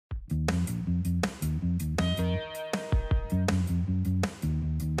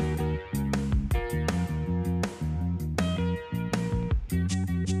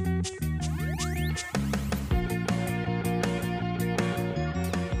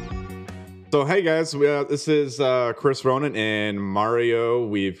So hey guys, this is Chris Ronan and Mario.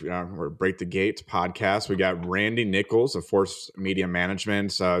 We're Break the Gate podcast. We got Randy Nichols of Force Media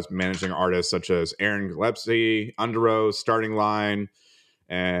Management, managing artists such as Aaron Gillespie, Underoath, Starting Line,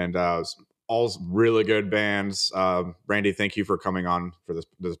 and all really good bands. Randy, thank you for coming on for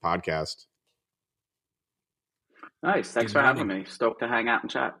this podcast. Nice. Thanks for having me. Stoked to hang out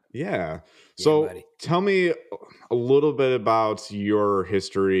and chat. Yeah. So tell me a little bit about your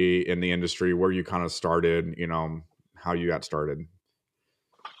history in the industry, where you kind of started, how you got started.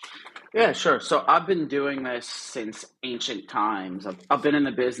 Yeah, sure. So I've been doing this since ancient times. I've been in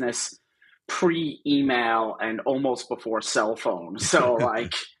the business pre-email and almost before cell phone. So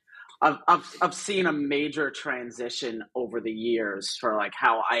like I've seen a major transition over the years for like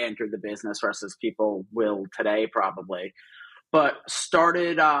how I entered the business versus people will today probably. But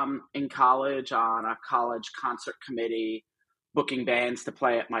started in college on a college concert committee, booking bands to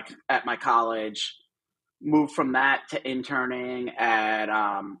play at my college. Moved from that to interning at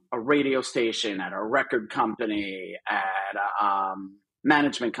a radio station, at a record company, at a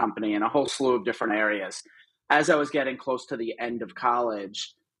management company, and a whole slew of different areas. As I was getting close to the end of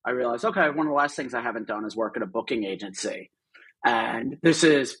college, I realized, okay, one of the last things I haven't done is work at a booking agency. And this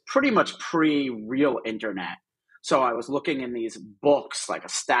is pretty much pre-real internet. So I was looking in these books, like a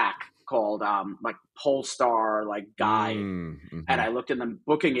stack called like Polestar, like guide. Mm-hmm. And I looked in the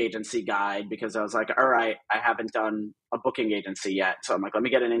booking agency guide because I was like, all right, I haven't done a booking agency yet. So I'm like, let me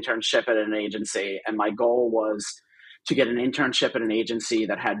get an internship at an agency. And my goal was to get an internship at an agency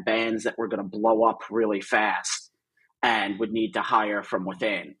that had bands that were going to blow up really fast and would need to hire from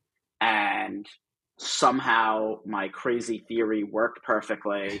within. And somehow my crazy theory worked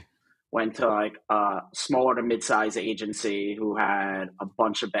perfectly. Went to like a smaller to mid-size agency who had a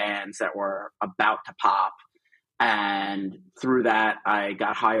bunch of bands that were about to pop. And through that, I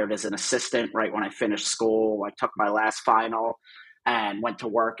got hired as an assistant right when I finished school. I took my last final and went to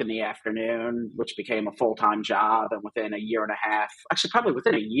work in the afternoon, which became a full-time job. And within a year and a half, actually probably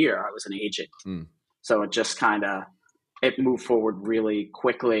within a year, I was an agent. So it just it moved forward really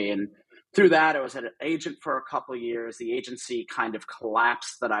quickly. And through that, I was an agent for a couple of years. The agency kind of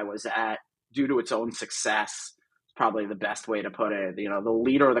collapsed that I was at due to its own success. It's probably the best way to put it. The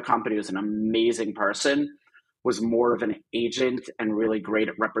leader of the company was an amazing person, was more of an agent and really great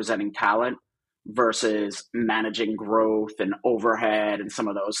at representing talent versus managing growth and overhead and some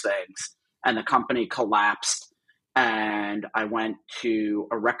of those things. And the company collapsed. And I went to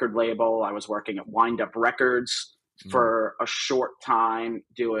a record label. I was working at Wind Up Records for a short time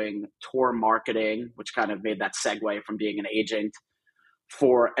doing tour marketing, which kind of made that segue from being an agent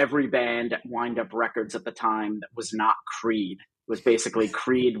for every band at Wind Up Records at the time that was not Creed. It was basically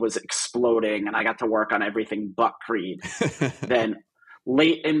Creed was exploding and I got to work on everything but Creed. Then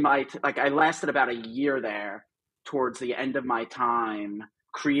late in I lasted about a year there. Towards the end of my time,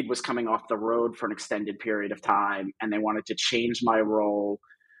 Creed was coming off the road for an extended period of time and they wanted to change my role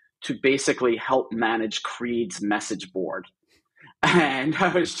to basically help manage Creed's message board. And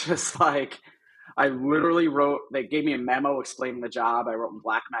I was just like, I literally they gave me a memo explaining the job. I wrote in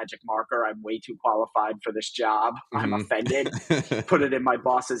black magic marker, I'm way too qualified for this job. I'm offended. Put it in my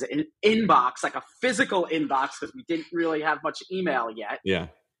boss's inbox, like a physical inbox, because we didn't really have much email yet. Yeah.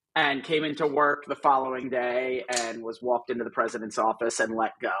 And came into work the following day and was walked into the president's office and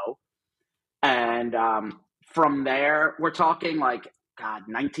let go. And from there, we're talking like,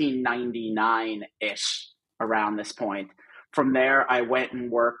 1999-ish around this point. From there, I went and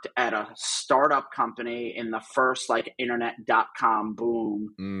worked at a startup company in the first internet.com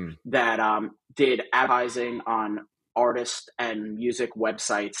boom that did advertising on artist and music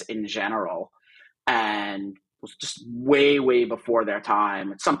websites in general, and was just way, way before their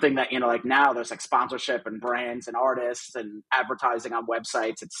time. It's something that, now there's sponsorship and brands and artists and advertising on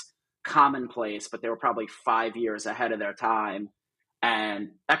websites. It's commonplace, but they were probably 5 years ahead of their time.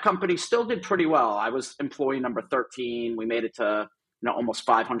 And that company still did pretty well. I was employee number 13. We made it to almost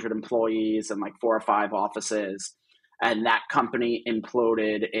 500 employees and 4 or 5 offices. And that company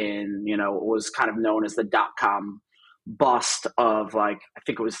imploded in, it was kind of known as the dot-com bust of I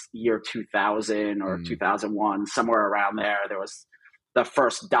think it was year 2000 or 2001, somewhere around there. There was the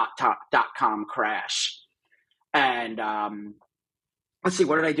first dot-com crash. And let's see,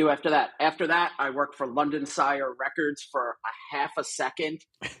 what did I do after that? After that, I worked for London Sire Records for a half a second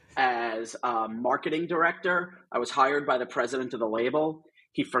as a marketing director. I was hired by the president of the label.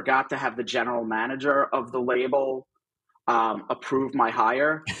 He forgot to have the general manager of the label approve my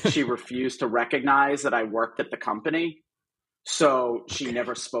hire. She refused to recognize that I worked at the company. So she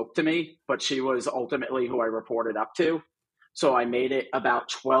never spoke to me, but she was ultimately who I reported up to. So I made it about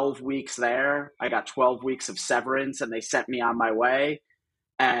 12 weeks there. I got 12 weeks of severance and they sent me on my way.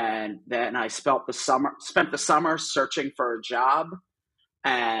 And then I spent the summer searching for a job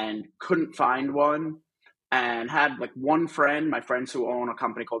and couldn't find one, and had like one friend, my friends who own a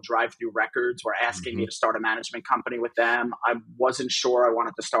company called Drive Through Records, were asking me to start a management company with them. I wasn't sure I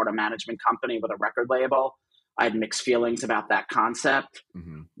wanted to start a management company with a record label. I had mixed feelings about that concept.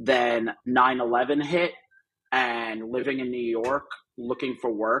 Then 9/11 hit, and living in New York looking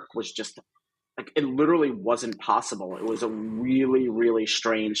for work was just like, it literally wasn't possible. It was a really, really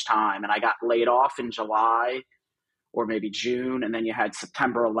strange time. And I got laid off in July or maybe June. And then you had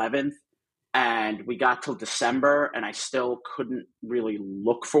September 11th. And we got till December and I still couldn't really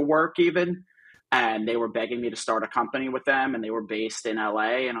look for work even. And they were begging me to start a company with them, and they were based in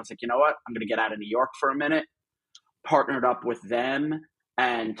LA. And I was like, you know what? I'm going to get out of New York for a minute. Partnered up with them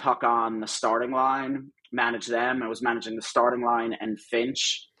and took on the starting line, managed them. I was managing the starting line and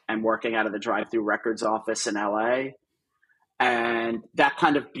Finch and working out of the Drive Through Records office in LA. And that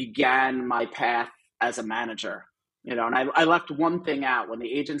kind of began my path as a manager. And I left one thing out. When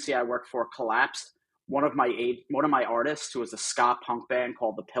the agency I worked for collapsed, one of my artists, who was a ska punk band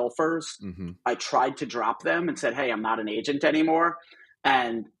called the Pilfers, I tried to drop them and said, hey, I'm not an agent anymore.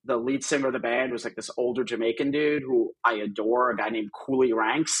 And the lead singer of the band was like this older Jamaican dude who I adore, a guy named Cooley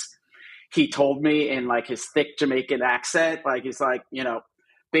Ranks. He told me in like his thick Jamaican accent, like he's like,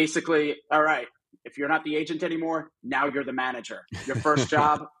 basically, all right, if you're not the agent anymore, now you're the manager. Your first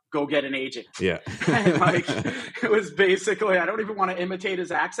job, go get an agent. Yeah. And like, it was basically, I don't even want to imitate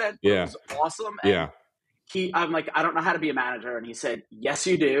his accent, but it was awesome. And I'm like, I don't know how to be a manager. And he said, yes,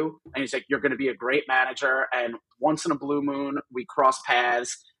 you do. And he's like, you're going to be a great manager. And once in a blue moon, we cross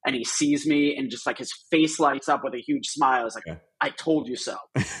paths and he sees me and just like his face lights up with a huge smile. He's like, I told you so.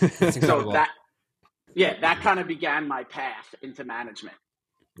 So that kind of began my path into management.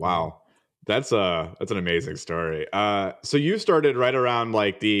 Wow. That's an amazing story. So you started right around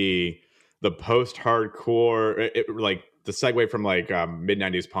like the post-hardcore, like the segue from like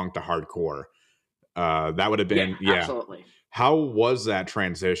mid-90s punk to hardcore. That would have been absolutely. How was that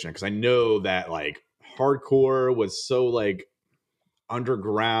transition? Because I know that like hardcore was so like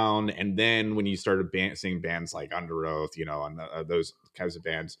underground, and then when you started seeing bands like Underoath, and those kinds of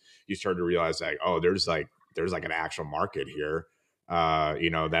bands, you started to realize like, oh, there's like an actual market here.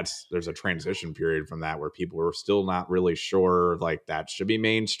 There's a transition period from that where people were still not really sure like that should be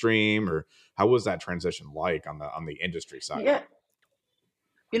mainstream, or how was that transition like on the industry side? Yeah.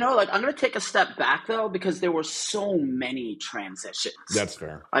 Like I'm going to take a step back though, because there were so many transitions. That's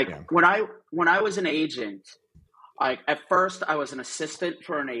fair. Like when I was an agent, like at first I was an assistant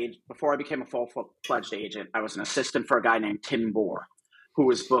for an agent. Before I became a full-fledged agent, I was an assistant for a guy named Tim Bohr, who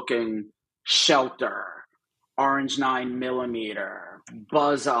was booking Shelter, Orange 9mm,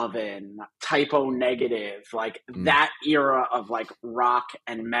 Buzz Oven, Typo Negative, like that era of like rock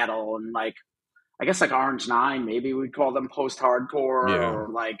and metal, and like I guess like Orange 9, maybe we'd call them post-hardcore, or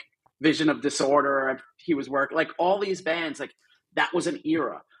like Vision of Disorder. He was working like all these bands, like that was an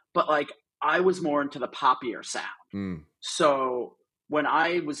era. But like I was more into the poppier sound. So when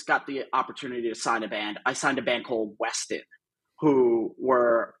I got the opportunity to sign a band, I signed a band called Weston, who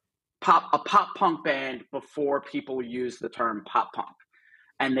were a pop punk band before people used the term pop punk.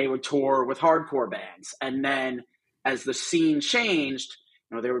 And they would tour with hardcore bands. And then as the scene changed,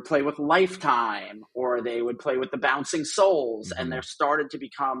 they would play with Lifetime, or they would play with the Bouncing Souls, and there started to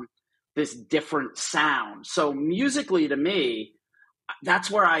become this different sound. So musically, to me,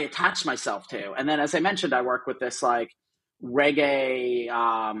 that's where I attached myself to. And then, as I mentioned, I worked with this like reggae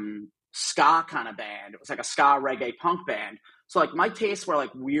ska kind of band. It was like a ska reggae punk band. So like my tastes were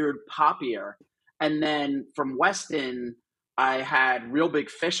like weird poppier. And then from Weston, I had Real Big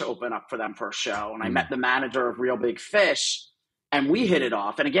Fish open up for them for a show, and I met the manager of Real Big Fish. And we hit it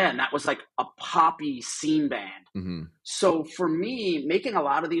off. And again, that was like a poppy scene band. So for me, making a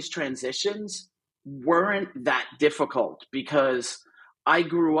lot of these transitions weren't that difficult, because I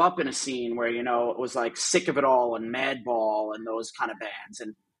grew up in a scene where, it was like Sick of It All and Madball and those kind of bands.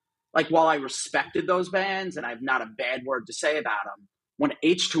 And like, while I respected those bands and I have not a bad word to say about them, when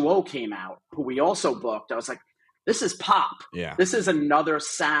H2O came out, who we also booked, I was like, this is pop. Yeah. This is another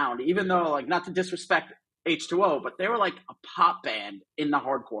sound, even though like, not to disrespect H2O, but they were like a pop band in the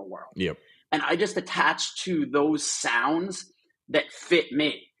hardcore world. Yep. And I just attached to those sounds that fit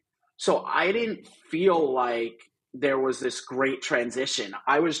me. So I didn't feel like there was this great transition.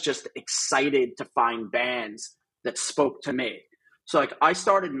 I was just excited to find bands that spoke to me. So like I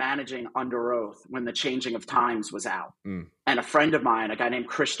started managing Underoath when The Changing of Times was out. And a friend of mine, a guy named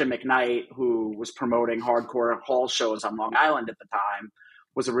Christian McKnight, who was promoting hardcore hall shows on Long Island at the time,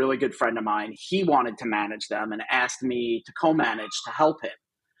 was a really good friend of mine. He wanted to manage them and asked me to co-manage to help him.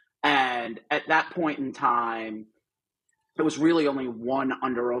 And at that point in time, there was really only one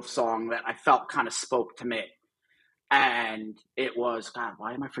Underoath song that I felt kind of spoke to me. And it was, God,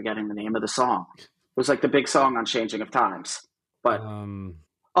 why am I forgetting the name of the song? It was like the big song on Changing of Times. But,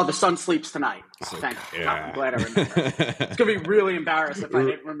 The Sun Sleeps Tonight. Thank you. God, I'm glad I remember. It's going to be really embarrassed if I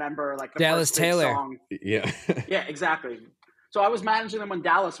didn't remember like the Dallas first big Taylor song. Yeah. Yeah, exactly. So I was managing them when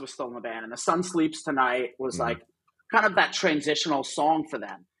Dallas was still in the band, and The Sun Sleeps Tonight was like kind of that transitional song for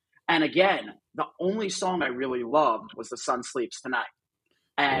them. And again, the only song I really loved was The Sun Sleeps Tonight.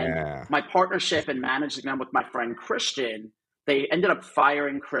 And my partnership in managing them with my friend Christian, they ended up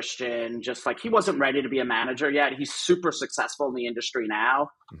firing Christian, just like he wasn't ready to be a manager yet. He's super successful in the industry now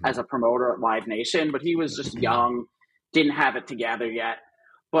as a promoter at Live Nation, but he was just young, didn't have it together yet.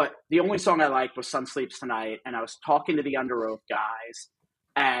 But the only song I liked was Sun Sleeps Tonight. And I was talking to the Underoath guys,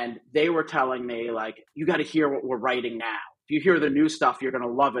 and they were telling me, like, you got to hear what we're writing now. If you hear the new stuff, you're going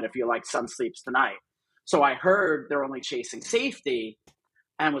to love it if you like Sun Sleeps Tonight. So I heard They're Only Chasing Safety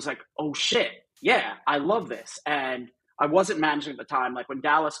and was like, oh, shit, yeah, I love this. And I wasn't managing at the time. Like, when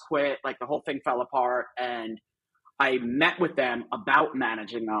Dallas quit, like, the whole thing fell apart. And I met with them about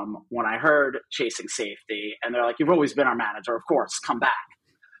managing them when I heard Chasing Safety. And they're like, you've always been our manager. Of course, come back.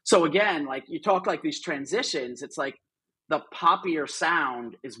 So again, like, you talk like these transitions, it's like the poppier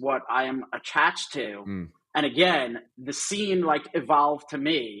sound is what I am attached to. And again, the scene like evolved to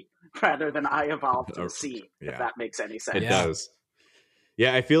me rather than I evolved to the scene, if that makes any sense. It does.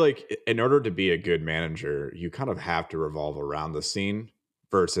 Yeah, I feel like in order to be a good manager, you kind of have to revolve around the scene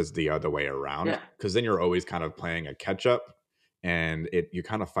versus the other way around. Because then you're always kind of playing a catch up, and you're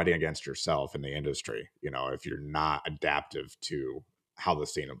kind of fighting against yourself in the industry, if you're not adaptive to how the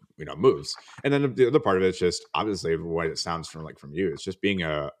scene moves. And then the other part of it is just obviously what it sounds from you, it's just being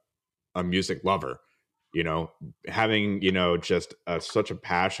a music lover, having just such a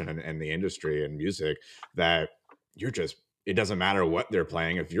passion in the industry and music that it doesn't matter what they're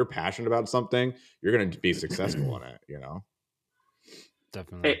playing. If you're passionate about something, you're going to be successful in it.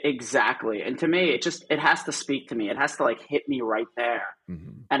 Definitely. Exactly. And to me, it has to speak to me. It has to like hit me right there.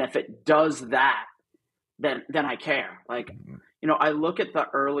 And if it does that, then I care. Like, I look at the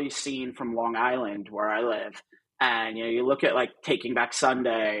early scene from Long Island where I live, and, you look at like Taking Back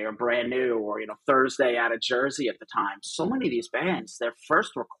Sunday or Brand New or, Thursday out of Jersey at the time. So many of these bands, their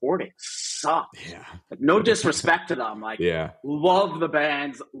first recordings sucked. Yeah. Like, no disrespect to them. Like, love the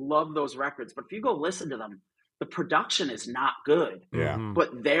bands, love those records. But if you go listen to them, the production is not good. Yeah.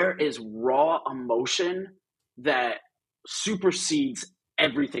 But there is raw emotion that supersedes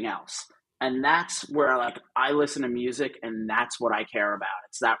everything else. And that's where like I listen to music, and that's what I care about.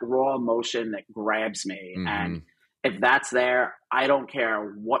 It's that raw emotion that grabs me. And if that's there, I don't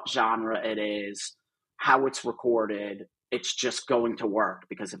care what genre it is, how it's recorded. It's just going to work,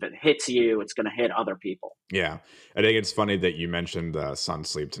 because if it hits you, it's going to hit other people. Yeah. I think it's funny that you mentioned Sun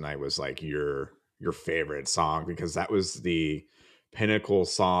Sleep Tonight was like your favorite song, because that was the pinnacle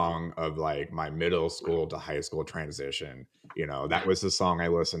song of like my middle school to high school transition. That was the song I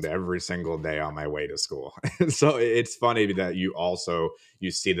listened to every single day on my way to school. So it's funny that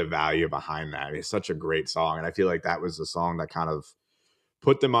you see the value behind that. It's such a great song. And I feel like that was the song that kind of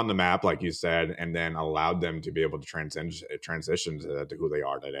put them on the map, like you said, and then allowed them to be able to transition to who they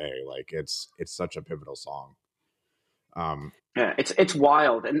are today. Like it's such a pivotal song. Yeah, it's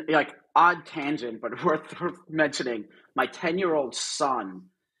wild. And like, odd tangent, but worth mentioning, my 10-year-old son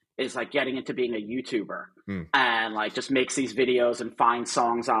is like getting into being a YouTuber and like just makes these videos and finds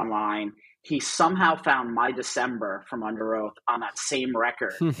songs online. He somehow found My December from Underoath on that same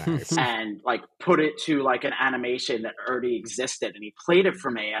record. Nice. And like put it to like an animation that already existed, and he played it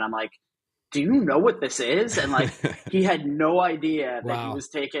for me, and I'm like, do you know what this is? And like he had no idea that he was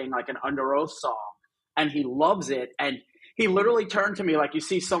taking like an Underoath song, and he loves it. And he literally turned to me like you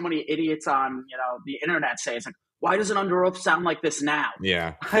see so many idiots on the internet say, it's like, why doesn't Underoath sound like this now?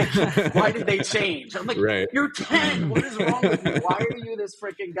 Yeah. Why did they change? I'm like, you're 10. What is wrong with you? Why are you this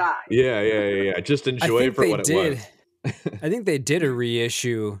freaking guy? Yeah. Just enjoy it for what it was. I think they did a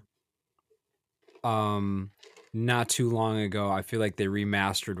reissue not too long ago. I feel like they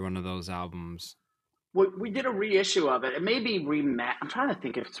remastered one of those albums. We did a reissue of it. It may be I'm trying to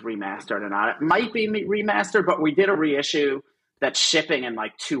think if it's remastered or not. It might be remastered, but we did a reissue that's shipping in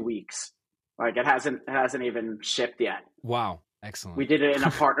like 2 weeks. Like it hasn't even shipped yet. Wow. Excellent. We did it in a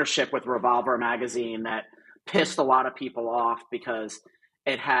partnership with Revolver magazine that pissed a lot of people off because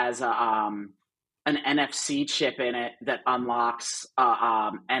it has an NFC chip in it that unlocks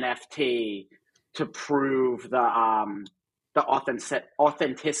NFT to prove the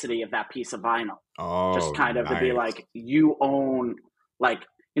authenticity of that piece of vinyl. Oh, just kind of nice. to be like, you own, like,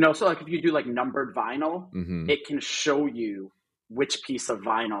 you know, so like if you do like numbered vinyl, it can show you which piece of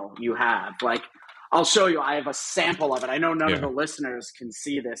vinyl you have. Like, I'll show you, I have a sample of it. I know none of the listeners can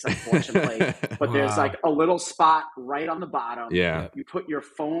see this, unfortunately, but there's like a little spot right on the bottom. Yeah. You put your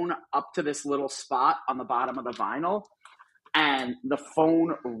phone up to this little spot on the bottom of the vinyl, and the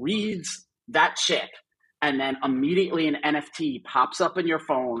phone reads that chip, and then immediately an NFT pops up in your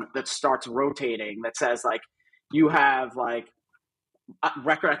phone that starts rotating that says like, you have like a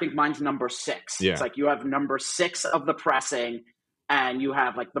record, I think mine's number 6. Yeah. It's like you have number 6 of the pressing, and you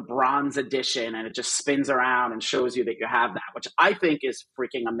have like the bronze edition, and it just spins around and shows you that you have that, which I think is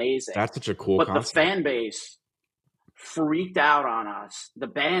freaking amazing. That's such a cool concept. The fan base freaked out on us. The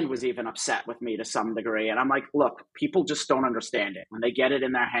band was even upset with me to some degree. And I'm like, look, people just don't understand it. When they get it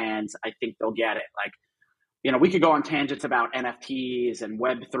in their hands, I think they'll get it. Like, you know, we could go on tangents about NFTs and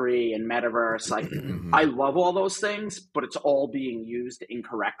Web3 and Metaverse. Like, I love all those things, but it's all being used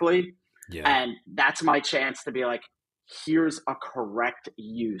incorrectly. Yeah. And that's my chance to be like, here's a correct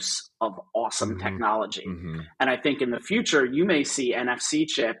use of awesome technology. And I think in the future, you may see NFC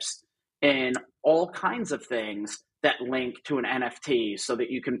chips in all kinds of things that link to an NFT, so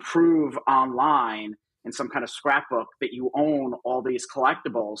that you can prove online in some kind of scrapbook that you own all these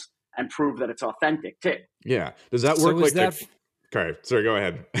collectibles and prove that it's authentic too. Yeah. Does that work Okay, sorry, go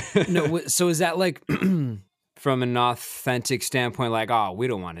ahead. No, so is that like from an authentic standpoint, like, oh, we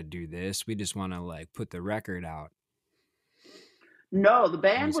don't want to do this, we just want to like put the record out? No, the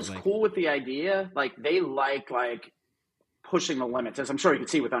band was cool with the idea. Like, they like pushing the limits. As I'm sure you can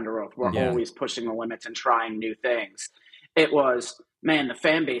see with Underoath, we're always pushing the limits and trying new things. It was, man, the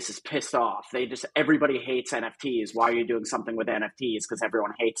fan base is pissed off. Everybody hates NFTs. Why are you doing something with NFTs? Because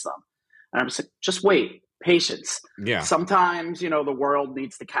everyone hates them. And I'm just like, just wait, patience. Yeah. Sometimes, you know, the world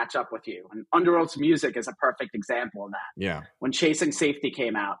needs to catch up with you. And Underoath's music is a perfect example of that. Yeah. When Chasing Safety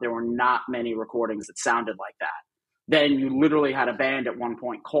came out, there were not many recordings that sounded like that. Then you literally had a band at one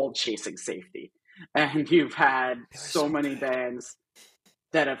point called Chasing Safety. And you've had so many bands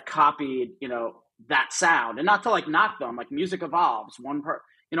that have copied, you know, that sound. And not to like knock them, like music evolves.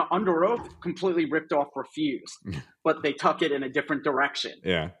 You know, Underoath completely ripped off Refused, but they took it in a different direction.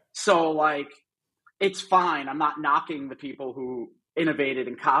 Yeah. So like, it's fine. I'm not knocking the people who innovated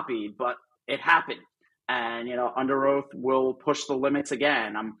and copied, but it happened. And, you know, Underoath will push the limits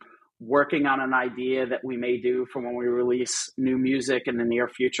again. I'm working on an idea that we may do for when we release new music in the near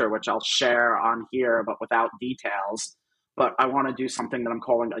future, which I'll share on here, but without details. But I want to do something that I'm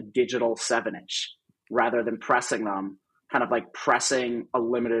calling a digital 7-inch rather than pressing them, kind of like pressing a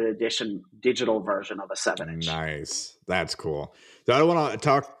limited edition digital version of a 7-inch. Nice. That's cool. So I don't want to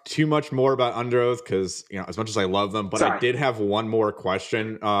talk too much more about Underoath because, you know, as much as I love them, but I did have one more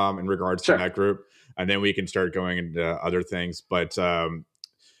question in regards to that group, and then we can start going into other things. But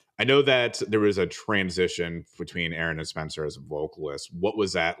I know that there was a transition between Aaron and Spencer as a vocalist. What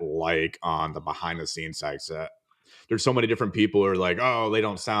was that like on the behind the scenes side? There's so many different people who are like, oh, they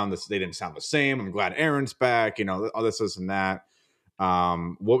didn't sound the same. I'm glad Aaron's back, you know, all this and that.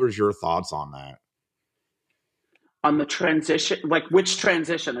 What was your thoughts on that? On the transition, like which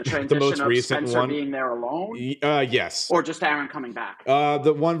transition? The transition the most of recent Spencer one being there alone? Yes. Or just Aaron coming back?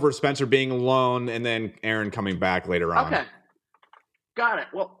 The one for Spencer being alone and then Aaron coming back later on. Okay. Got it.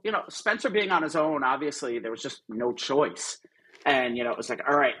 Well, you know, Spencer being on his own, obviously there was just no choice. And, you know, it was like,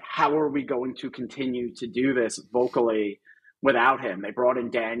 all right, how are we going to continue to do this vocally without him? They brought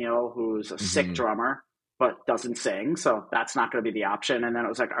in Daniel, who's a sick drummer, but doesn't sing. So that's not going to be the option. And then it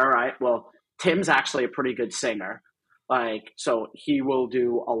was like, all right, well, Tim's actually a pretty good singer. Like, so he will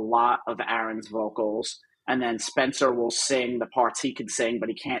do a lot of Aaron's vocals. And then Spencer will sing the parts he can sing, but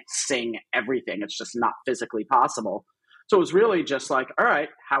he can't sing everything. It's just not physically possible. So it was really just like, all right,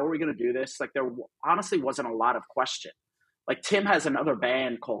 how are we going to do this? Like, there honestly wasn't a lot of question. Like, Tim has another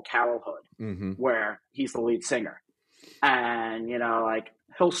band called Carol Hood, where he's the lead singer. And, you know, like,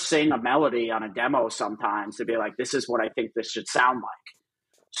 he'll sing a melody on a demo sometimes to be like, this is what I think this should sound like.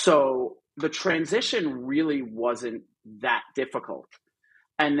 So the transition really wasn't that difficult.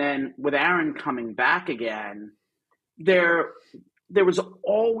 And then with Aaron coming back again, there was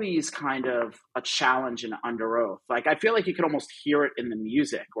always kind of a challenge in Underoath. Like, I feel like you could almost hear it in the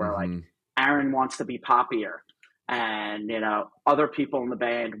music where like Aaron wants to be poppier and, you know, other people in the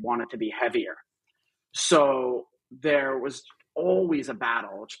band want it to be heavier. So there was always a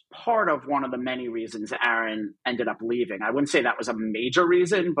battle. It's part of one of the many reasons Aaron ended up leaving. I wouldn't say that was a major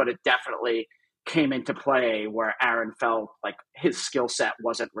reason, but it definitely came into play where Aaron felt like his skill set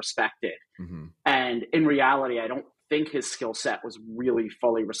wasn't respected. Mm-hmm. And in reality, I don't think his skill set was really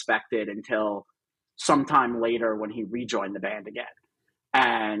fully respected until sometime later when he rejoined the band again.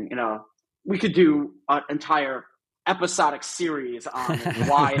 And, you know, we could do an entire episodic series on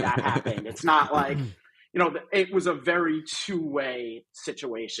why that happened. It's not like, you know, it was a very two-way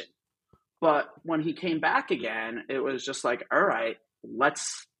situation. But when he came back again, it was just like, all right,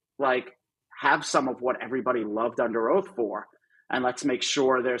 let's like have some of what everybody loved Underoath for, and let's make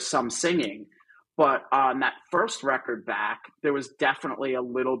sure there's some singing. But on that first record back, there was definitely a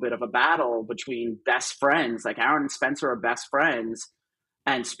little bit of a battle between best friends. Like Aaron and Spencer are best friends,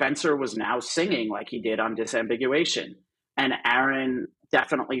 and Spencer was now singing like he did on Disambiguation. And Aaron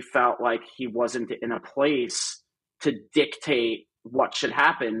definitely felt like he wasn't in a place to dictate what should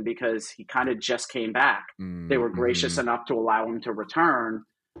happen because he kind of just came back. Mm-hmm. They were gracious enough to allow him to return,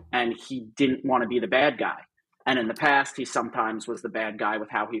 and he didn't want to be the bad guy. And in the past, he sometimes was the bad guy with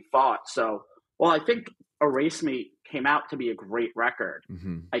how he fought. So, well, I think Erase Me came out to be a great record.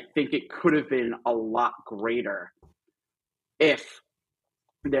 Mm-hmm. I think it could have been a lot greater if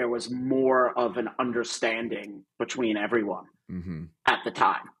there was more of an understanding between everyone Mm-hmm. at the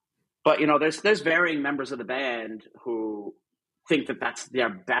time. But, you know, there's varying members of the band who think that that's their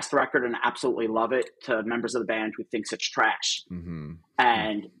best record and absolutely love it, to members of the band who thinks it's trash. Mm-hmm.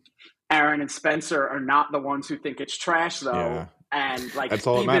 And Aaron and Spencer are not the ones who think it's trash, though. Yeah. And like, That's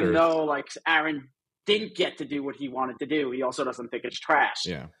all that even matters. though like Aaron didn't get to do what he wanted to do, he also doesn't think it's trash.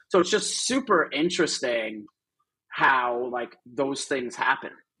 Yeah. So it's just super interesting how like those things happen.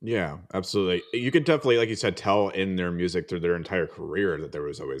 Yeah, absolutely. You could definitely, like you said, tell in their music through their entire career that there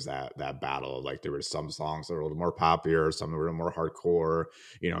was always that battle. Like there were some songs that were a little more poppier, some that were more hardcore.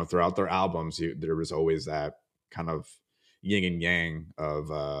 You know, throughout their albums, there was always that kind of yin and yang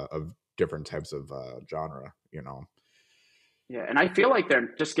of different types of genre. You know. Yeah, and I feel like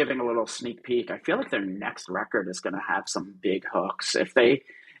they're just giving a little sneak peek. I feel like their next record is going to have some big hooks if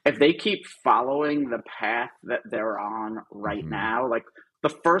they keep following the path that they're on right now. Like the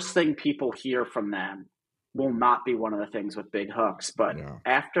first thing people hear from them will not be one of the things with big hooks, but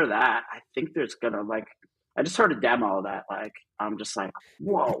after that, I think there's gonna like. I just heard a demo that like I'm just like,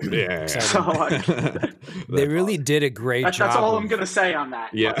 whoa. Yeah. So like, they really did a great job. That's all I'm gonna say on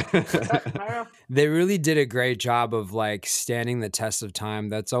that. Yeah. They really did a great job of like standing the test of time.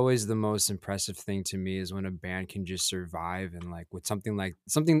 That's always the most impressive thing to me, is when a band can just survive, and like with something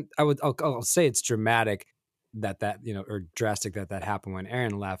I'll say it's dramatic that you know, or drastic that happened when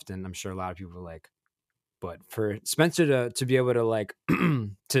Aaron left, and I'm sure a lot of people were like, but for Spencer to be able to like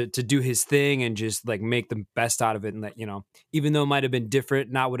to do his thing and just like make the best out of it, and that, you know, even though it might have been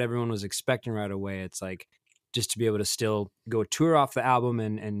different, not what everyone was expecting right away, it's like just to be able to still go tour off the album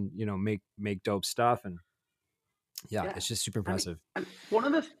and you know, make dope stuff. And yeah, it's just super impressive. I mean, one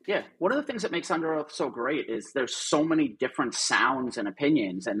of the things that makes Underoath so great is there's so many different sounds and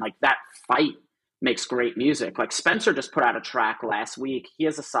opinions, and like that fight makes great music. Like Spencer just put out a track last week. He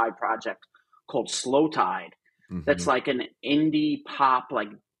has a side project called Slow Tide. That's like an indie pop, like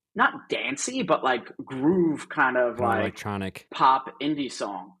not dancey, but like groove kind of like electronic pop indie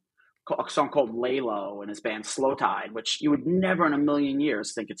song. A song called Laylo and his band Slow Tide, which you would never in a million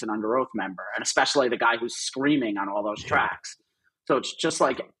years think it's an Underoath member, and especially the guy who's screaming on all those tracks. So it's just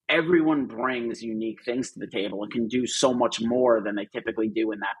like everyone brings unique things to the table and can do so much more than they typically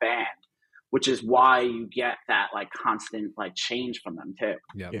do in that band, which is why you get that like constant like change from them too.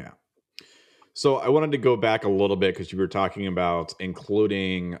 Yeah. So I wanted to go back a little bit because you were talking about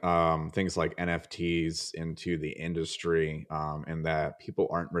including things like NFTs into the industry, and that people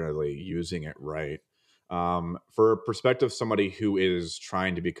aren't really using it right. For a perspective, somebody who is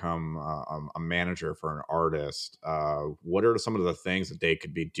trying to become a manager for an artist, what are some of the things that they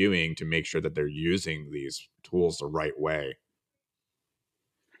could be doing to make sure that they're using these tools the right way?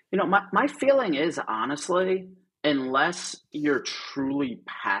 You know, my feeling is, honestly, unless you're truly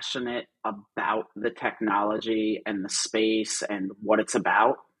passionate about the technology and the space and what it's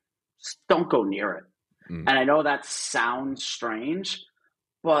about, just don't go near it. And I know that sounds strange,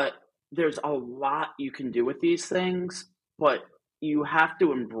 but there's a lot you can do with these things, but you have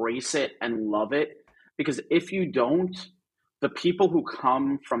to embrace it and love it, because if you don't, the people who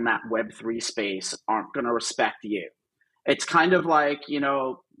come from that Web3 space aren't going to respect you. It's kind of like, you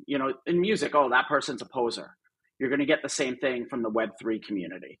know, in music, oh, that person's a poser. You're going to get the same thing from the Web3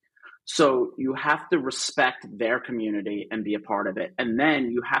 community. So you have to respect their community and be a part of it. And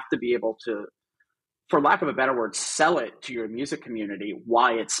then you have to be able to for lack of a better word, sell it to your music community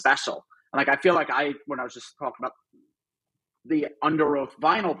why it's special. And like, I feel like when I was just talking about the Underoath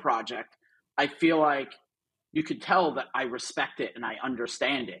vinyl project, I feel like you could tell that I respect it and I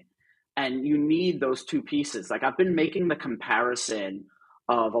understand it. And you need those two pieces. Like, I've been making the comparison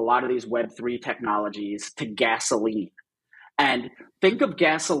of a lot of these Web3 technologies to gasoline. And think of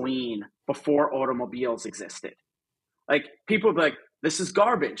gasoline before automobiles existed. Like, people would be like, this is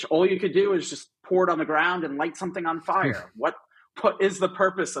garbage. All you could do is just pour it on the ground and light something on fire. What is the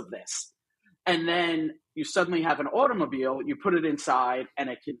purpose of this? And then you suddenly have an automobile, you put it inside, and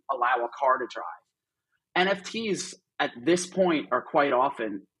it can allow a car to drive. NFTs at this point are quite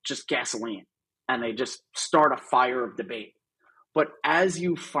often just gasoline, and they just start a fire of debate. But as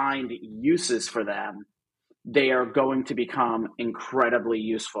you find uses for them, they are going to become incredibly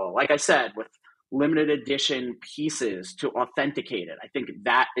useful. Like I said, with limited edition pieces to authenticate it, I think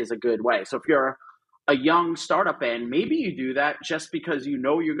that is a good way. So if you're a young startup band, maybe you do that just because you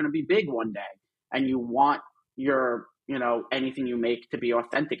know you're going to be big one day and you want your, anything you make to be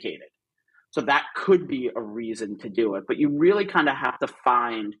authenticated. So that could be a reason to do it. But you really kind of have to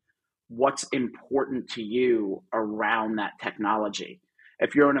find what's important to you around that technology.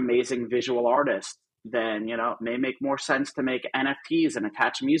 If you're an amazing visual artist, then, it may make more sense to make NFTs and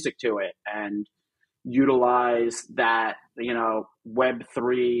attach music to it and utilize that,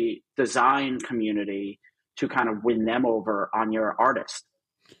 Web3 design community to kind of win them over on your artist.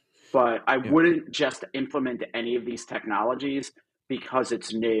 But I wouldn't just implement any of these technologies because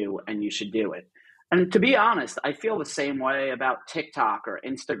it's new and you should do it. And to be honest, I feel the same way about TikTok or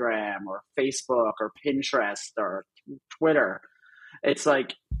Instagram or Facebook or Pinterest or Twitter. It's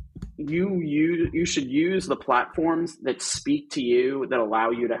like you should use the platforms that speak to you, that allow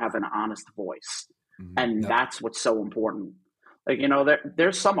you to have an honest voice. Mm-hmm. And that's what's so important. Like,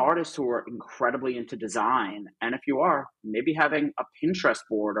 there's some artists who are incredibly into design. And if you are, maybe having a Pinterest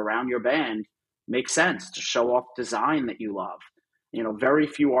board around your band makes sense to show off design that you love. Very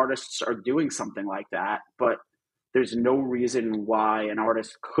few artists are doing something like that, but there's no reason why an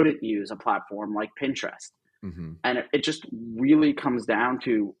artist couldn't use a platform like Pinterest. Mm-hmm. And it just really comes down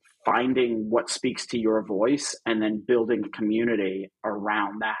to finding what speaks to your voice and then building a community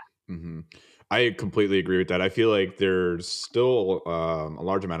around that. Mm-hmm. I completely agree with that. I feel like there's still a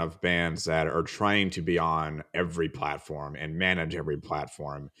large amount of bands that are trying to be on every platform and manage every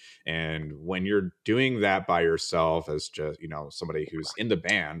platform. And when you're doing that by yourself as just, somebody who's in the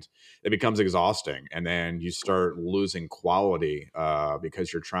band, it becomes exhausting. And then you start losing quality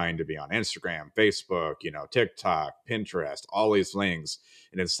because you're trying to be on Instagram, Facebook, TikTok, Pinterest, all these things.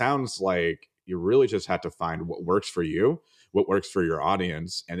 And it sounds like you really just have to find what works for you, what works for your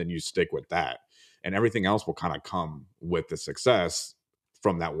audience, and then you stick with that. And everything else will kind of come with the success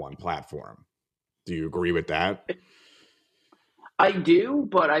from that one platform. Do you agree with that? I do,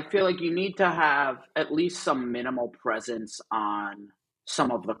 but I feel like you need to have at least some minimal presence on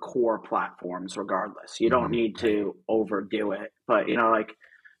some of the core platforms regardless. You don't need to overdo it, but,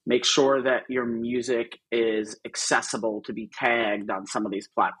 make sure that your music is accessible to be tagged on some of these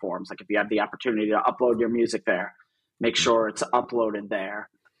platforms. Like if you have the opportunity to upload your music there, make sure it's uploaded there.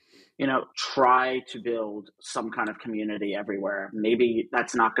 Try to build some kind of community everywhere. Maybe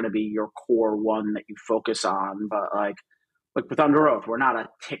that's not going to be your core one that you focus on, but like with Underoath, we're not a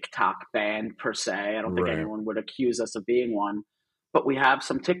TikTok band per se. I don't think anyone would accuse us of being one, but we have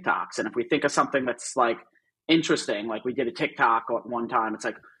some TikToks. And if we think of something that's like interesting, like we did a TikTok at one time, it's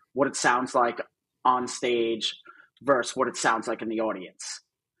like what it sounds like on stage versus what it sounds like in the audience.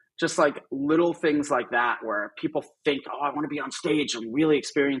 Just like little things like that where people think, oh, I want to be on stage and really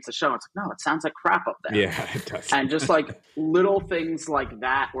experience the show. It's like, no, it sounds like crap up there. Yeah, it does. And just like little things like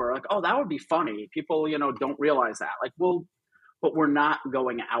that where like, oh, that would be funny. People, don't realize that. Like, but we're not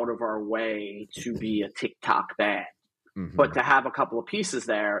going out of our way to be a TikTok band. Mm-hmm. But to have a couple of pieces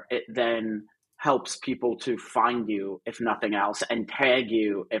there, it then helps people to find you, if nothing else, and tag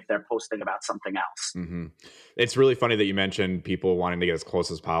you if they're posting about something else. Mm-hmm. It's really funny that you mentioned people wanting to get as close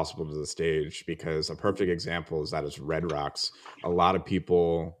as possible to the stage, because a perfect example is that is Red Rocks. A lot of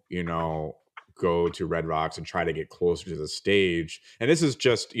people, go to Red Rocks and try to get closer to the stage. And this is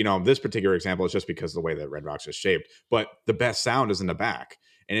just, this particular example is just because of the way that Red Rocks is shaped. But the best sound is in the back.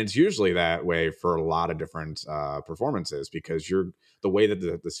 And it's usually that way for a lot of different performances, because the way that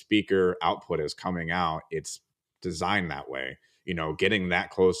the speaker output is coming out, it's designed that way. Getting that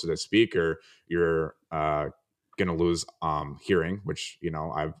close to the speaker, you're going to lose hearing, which,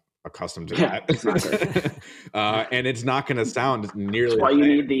 I've accustomed to that. It's not good. And it's not going to sound nearly. That's why you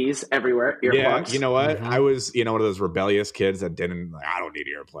need these everywhere. Earplugs. Yeah, you know what? Mm-hmm. I was, one of those rebellious kids that didn't. Like, I don't need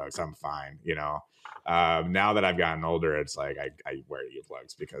earplugs. I'm fine. Now that I've gotten older, it's like I wear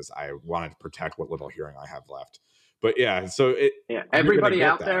earplugs because I wanted to protect what little hearing I have left. But yeah, so everybody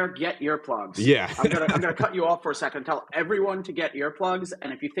out there, get earplugs. Yeah. I'm gonna cut you off for a second. Tell everyone to get earplugs,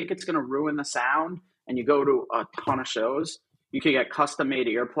 and if you think it's gonna ruin the sound, and you go to a ton of shows, you can get custom made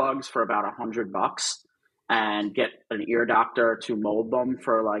earplugs for about $100, and get an ear doctor to mold them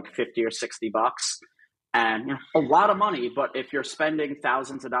for like $50 or $60. And a lot of money, but if you're spending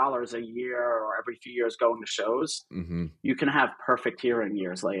thousands of dollars a year or every few years going to shows, you can have perfect hearing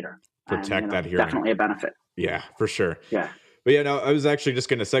years later. Protect that hearing. Definitely a benefit. Yeah, for sure. Yeah. But yeah, no, I was actually just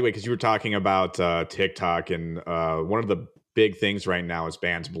going to segue because you were talking about TikTok, and one of the big things right now is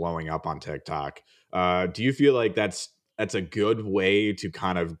bands blowing up on TikTok. Do you feel like that's a good way to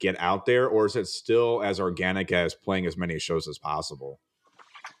kind of get out there, or is it still as organic as playing as many shows as possible?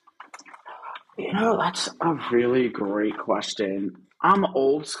 That's a really great question. I'm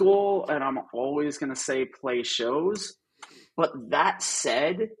old school, and I'm always going to say play shows. But that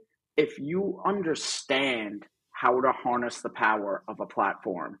said, if you understand how to harness the power of a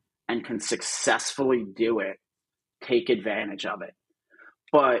platform and can successfully do it, take advantage of it.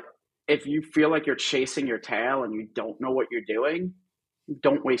 But if you feel like you're chasing your tail and you don't know what you're doing,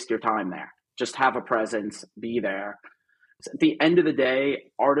 don't waste your time there. Just have a presence, be there. At the end of the day,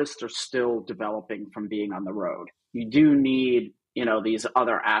 artists are still developing from being on the road. You do need, these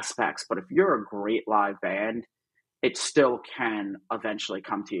other aspects, but if you're a great live band, it still can eventually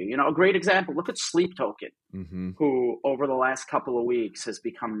come to you. A great example, look at Sleep Token, who over the last couple of weeks has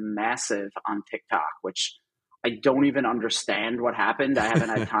become massive on TikTok, which I don't even understand what happened. I haven't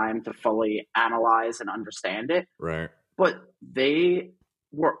had time to fully analyze and understand it. Right. But they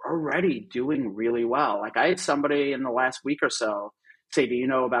were already doing really well. Like I had somebody in the last week or so say, do you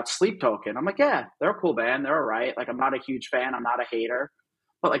know about Sleep Token? I'm like, yeah, they're a cool band. They're all right. Like I'm not a huge fan. I'm not a hater.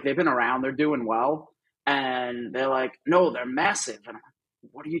 But like they've been around. They're doing well. And they're like, no, they're massive. And I'm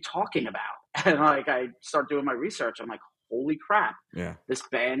like, what are you talking about? And like I start doing my research. I'm like, holy crap. Yeah. This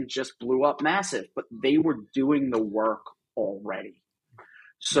band just blew up massive. But they were doing the work already.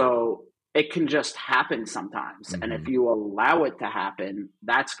 So it can just happen sometimes. And if you allow it to happen,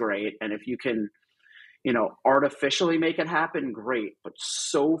 that's great. And if you can, artificially make it happen, great. But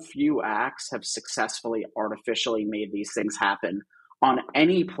so few acts have successfully artificially made these things happen on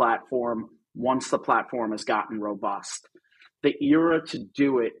any platform once the platform has gotten robust. The era to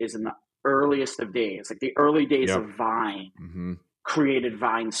do it is in the earliest of days. Like the early days of Vine created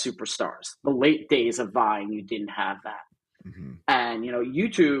Vine superstars. The late days of Vine, you didn't have that. And,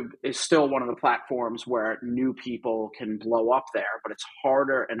 YouTube is still one of the platforms where new people can blow up there, but it's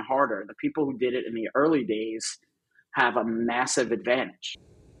harder and harder. The people who did it in the early days have a massive advantage.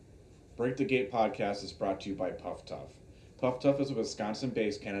 Break the Gate podcast is brought to you by Puff Tough. Puff Tough is a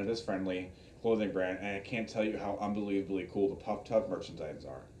Wisconsin-based, cannabis-friendly clothing brand, and I can't tell you how unbelievably cool the Puff Tough merchandise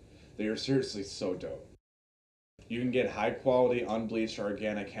are. They are seriously so dope. You can get high-quality, unbleached,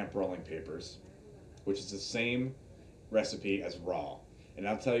 organic hemp rolling papers, which is the same recipe as raw. And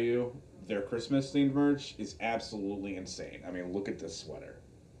I'll tell you, their Christmas-themed merch is absolutely insane. I mean, look at this sweater.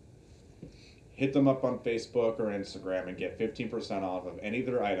 Hit them up on Facebook or Instagram and get 15% off of any of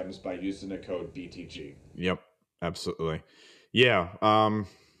their items by using the code BTG. Yep, absolutely. Yeah. I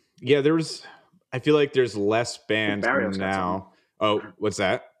feel like there's less bands now. Oh, what's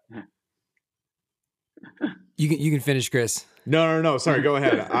that? You can finish, Chris. No. Sorry, go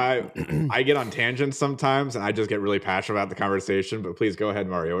ahead. I get on tangents sometimes, and I just get really passionate about the conversation. But please go ahead,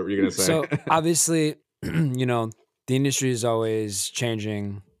 Mario. What were you going to say? So obviously, the industry is always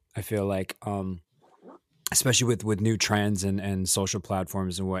changing. I feel like, especially with new trends and social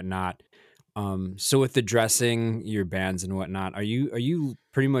platforms and whatnot. So with addressing your bands and whatnot, are you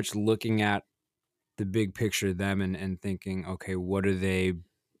pretty much looking at the big picture of them and thinking, okay, what are they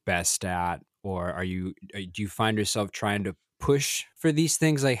best at? Or do you find yourself trying to push for these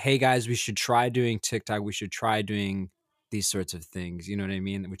things like, hey guys, we should try doing TikTok, we should try doing these sorts of things, you know what I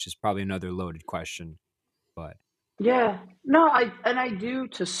mean? Which is probably another loaded question, but yeah, no, I do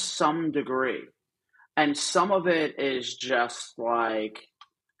to some degree. And some of it is just like,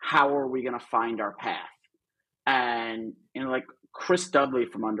 how are we going to find our path? And, like Chris Dudley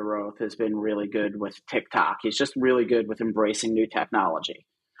from Underoath has been really good with TikTok. He's just really good with embracing new technology.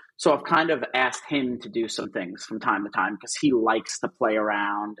 So I've kind of asked him to do some things from time to time because he likes to play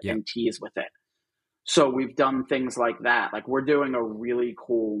around and tease with it. So we've done things like that. Like we're doing a really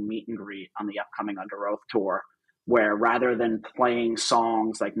cool meet and greet on the upcoming Underoath tour, where rather than playing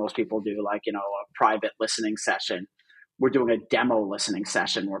songs like most people do, like, a private listening session, we're doing a demo listening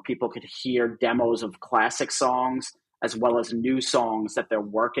session where people could hear demos of classic songs as well as new songs that they're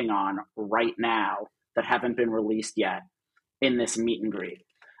working on right now that haven't been released yet in this meet and greet.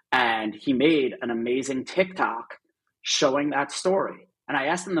 And he made an amazing TikTok showing that story. And I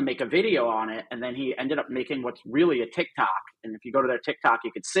asked him to make a video on it, and then he ended up making what's really a TikTok. And if you go to their TikTok,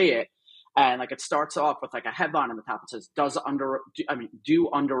 you could see it. And like it starts off with like a headline on the top. It says, "Do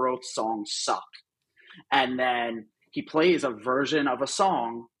Underoath songs suck?" And then he plays a version of a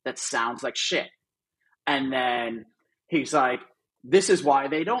song that sounds like shit. And then he's like, "This is why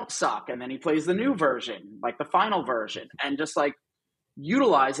they don't suck." And then he plays the new version, like the final version, and just like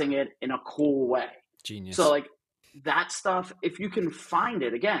utilizing it in a cool way. Genius. So like that stuff, if you can find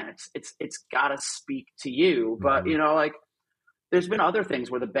it, again, it's gotta speak to you. But you know, like there's been other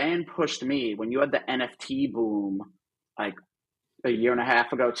things where the band pushed me when you had the NFT boom, like a year and a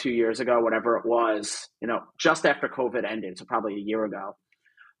half ago, 2 years ago, whatever it was, you know, just after COVID ended, so probably a year ago.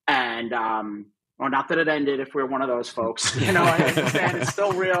 And or not that it ended if we're one of those folks, you know, I understand it's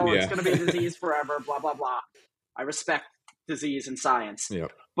still real, it's gonna be a disease forever, blah, blah, blah. I respect disease and science.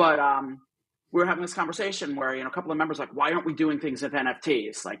 Yep. But we were having this conversation where, you know, a couple of members like, why aren't we doing things with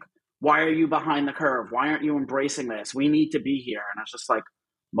NFTs? Like, why are you behind the curve? Why aren't you embracing this? We need to be here. And I was just like,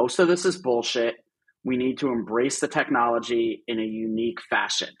 most of this is bullshit. We need to embrace the technology in a unique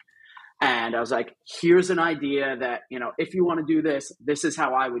fashion. And I was like, here's an idea that, you know, if you want to do this, this is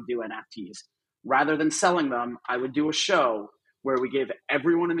how I would do NFTs. Rather than selling them, I would do a show where we give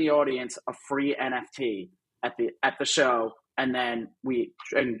everyone in the audience a free NFT at the show, and then we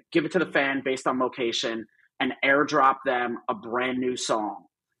give it to the fan based on location and airdrop them a brand new song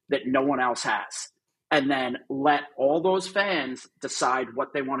that no one else has. And then let all those fans decide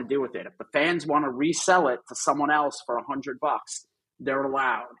what they want to do with it. If the fans want to resell it to someone else for $100, they're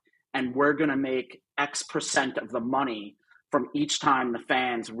allowed. And we're going to make X% of the money from each time the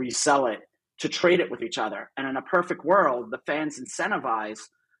fans resell it to trade it with each other. And in a perfect world, the fans incentivize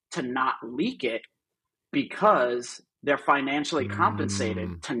to not leak it because they're financially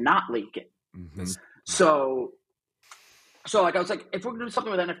compensated to not leak it. So like I was like, if we're gonna do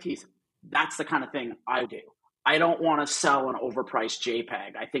something with NFTs, that's the kind of thing I do. I don't want to sell an overpriced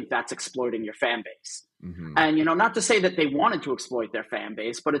JPEG. I think that's exploiting your fan base. And, you know, not to say that they wanted to exploit their fan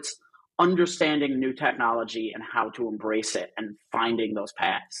base, but it's understanding new technology and how to embrace it and finding those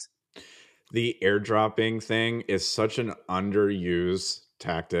paths. The airdropping thing is such an underused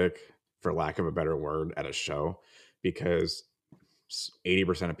tactic, for lack of a better word, at a show, because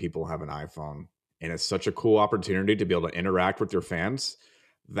 80% of people have an iPhone, and it's such a cool opportunity to be able to interact with your fans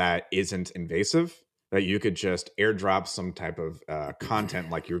that isn't invasive, that you could just airdrop some type of content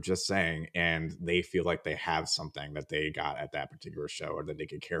like you were just saying, and they feel like they have something that they got at that particular show or that they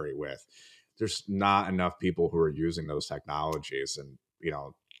could carry with. There's not enough people who are using those technologies and, you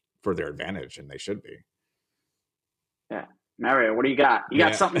know, for their advantage, and they should be. Yeah. Mario, what do you got? You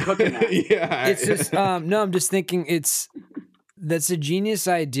got something cooking there. Yeah. It's just no, I'm just thinking that's a genius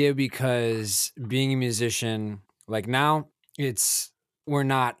idea, because being a musician, like now we're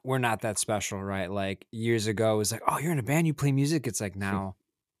not that special, right? Like years ago it was like, oh, you're in a band, you play music. It's like now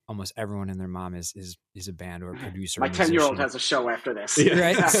almost everyone and their mom is a band or a producer. My 10-year-old has a show after this.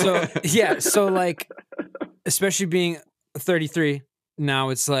 Right. So like, especially being 33 now,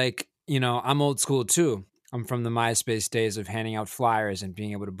 it's like, you know, I'm old school too. I'm from the MySpace days of handing out flyers and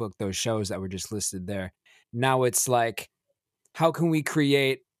being able to book those shows that were just listed there. Now it's like, how can we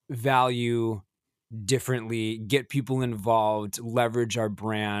create value differently, get people involved, leverage our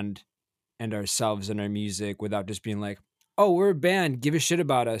brand and ourselves and our music without just being like, oh, we're a band, give a shit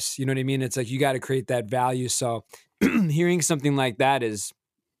about us. You know what I mean? It's like, you got to create that value. So hearing something like that is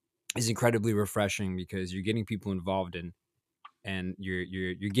incredibly refreshing, because you're getting people involved and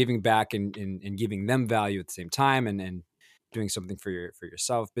you're giving back and giving them value at the same time, and doing something for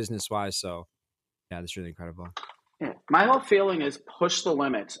yourself business wise. So yeah, that's really incredible. Yeah. My whole feeling is push the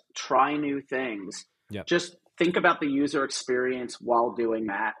limits, try new things. Yep. Just think about the user experience while doing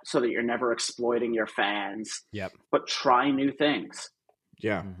that, so that you're never exploiting your fans. Yep. But try new things.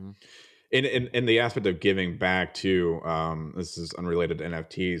 Yeah. In the aspect of giving back too, this is unrelated to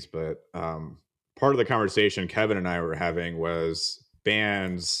NFTs, but part of the conversation Kevin and I were having was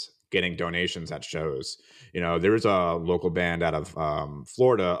bands getting donations at shows. You know, there was a local band out of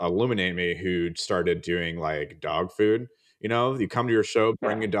Florida, Illuminate Me, who started doing like dog food. You know, you come to your show,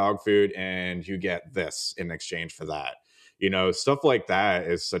 bring your dog food, and you get this in exchange for that. You know, stuff like that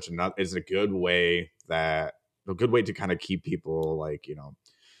is is a good way to kind of keep people, like, you know,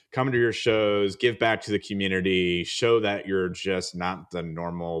 come to your shows, give back to the community, show that you're just not the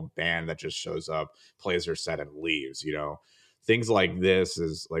normal band that just shows up, plays their set, and leaves. You know, things like this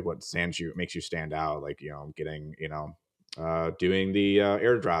is like what makes you stand out. Like, getting, doing the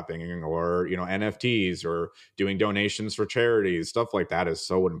airdropping, or, NFTs, or doing donations for charities, stuff like that is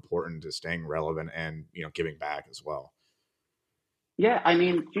so important to staying relevant and, giving back as well. Yeah, I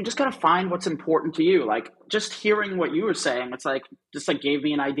mean, you just got to find what's important to you. Like, just hearing what you were saying, it's like, just like gave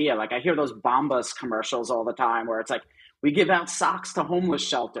me an idea. Like, I hear those Bombas commercials all the time where it's like, we give out socks to homeless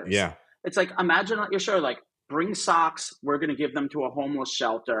shelters. Yeah. It's like, imagine at your show, like, bring socks, we're going to give them to a homeless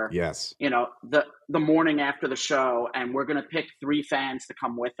shelter. Yes. The morning after the show, and we're going to pick 3 fans to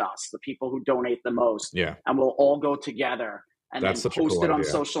come with us, the people who donate the most. Yeah. And we'll all go together and That's then such a post cool it on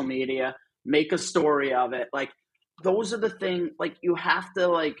idea. social media, make a story of it. Like, those are the things, like, you have to,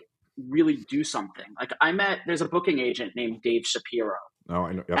 like, really do something. Like, there's a booking agent named Dave Shapiro. Oh,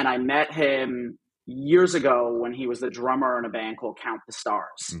 I know. Yep. And I met him years ago when he was the drummer in a band called Count the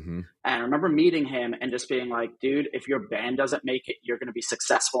Stars. Mm-hmm. And I remember meeting him and just being like, dude, if your band doesn't make it, you're going to be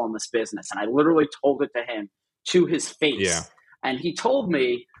successful in this business. And I literally told it to him to his face. Yeah. And he told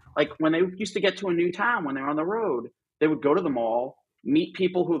me, like, when they used to get to a new town, when they were on the road, they would go to the mall, meet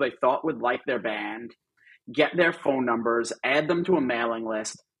people who they thought would like their band, get their phone numbers, add them to a mailing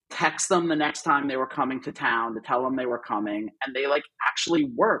list, text them the next time they were coming to town to tell them they were coming. And they, like, actually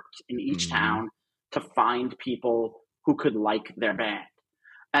worked in each Mm-hmm. town to find people who could like their band.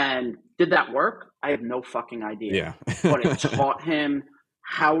 And did that work? I have no fucking idea. Yeah. But it taught him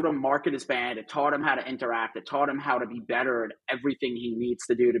how to market his band. It taught him how to interact. It taught him how to be better at everything he needs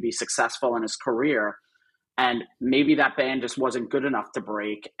to do to be successful in his career. And maybe that band just wasn't good enough to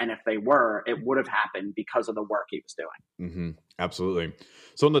break. And if they were, it would have happened because of the work he was doing. Mm-hmm. Absolutely.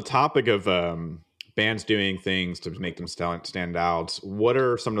 So on the topic of bands doing things to make them stand out, what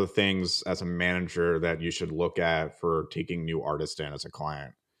are some of the things as a manager that you should look at for taking new artists in as a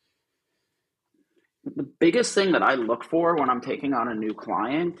client? The biggest thing that I look for when I'm taking on a new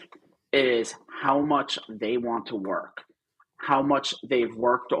client is how much they want to work, how much they've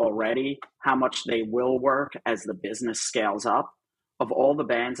worked already, how much they will work as the business scales up. Of all the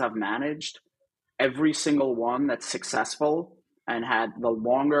bands I've managed, every single one that's successful and had the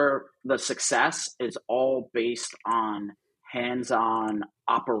longer the success is all based on hands-on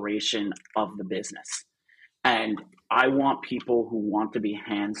operation of the business. And I want people who want to be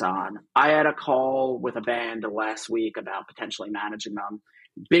hands-on. I had a call with a band last week about potentially managing them,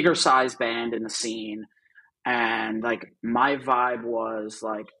 bigger size band in the scene. And, like, my vibe was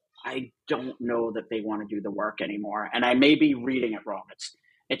like, I don't know that they want to do the work anymore. And I may be reading it wrong.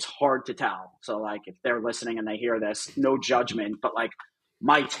 It's hard to tell. So, like, if they're listening and they hear this, no judgment. But, like,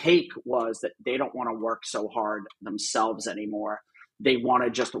 my take was that they don't want to work so hard themselves anymore. They want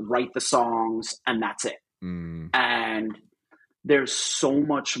to just write the songs and that's it. Mm. And there's so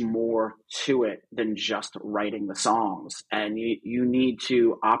much more to it than just writing the songs. And you need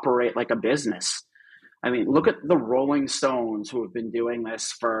to operate like a business. I mean, look at the Rolling Stones, who have been doing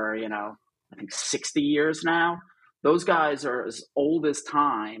this for, I think 60 years now. Those guys are as old as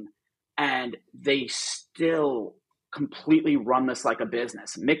time, and they still completely run this like a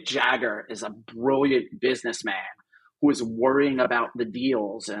business. Mick Jagger is a brilliant businessman who is worrying about the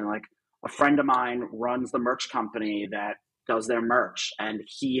deals. And, like, a friend of mine runs the merch company that does their merch, and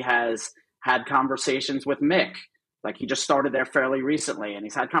he has had conversations with Mick. Like, he just started there fairly recently, and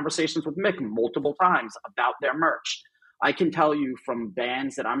he's had conversations with Mick multiple times about their merch. I can tell you from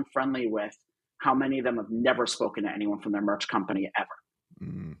bands that I'm friendly with how many of them have never spoken to anyone from their merch company ever.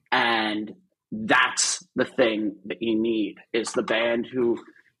 Mm. And that's the thing that you need, is the band who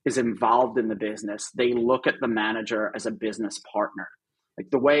is involved in the business. They look at the manager as a business partner.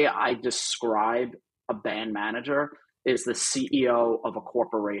 Like, the way I describe a band manager is the CEO of a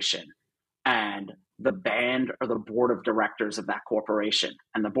corporation, and the band are the board of directors of that corporation.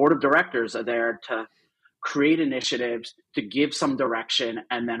 And the board of directors are there to create initiatives, to give some direction,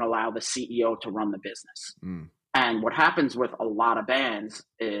 and then allow the CEO to run the business. Mm. And what happens with a lot of bands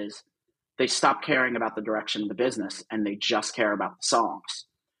is they stop caring about the direction of the business and they just care about the songs.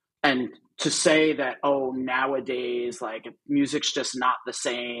 And to say that, oh, nowadays, like, music's just not the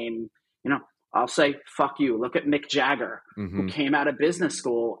same, I'll say, fuck you. Look at Mick Jagger, who came out of business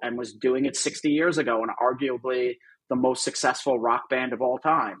school and was doing it 60 years ago and arguably the most successful rock band of all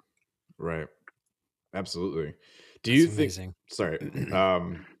time. Right. Absolutely. Do you think? Amazing. Sorry.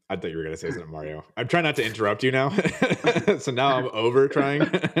 I thought you were going to say something, Mario. I'm trying not to interrupt you now. So now I'm over trying.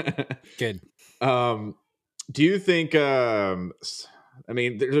 Good. Do you think, I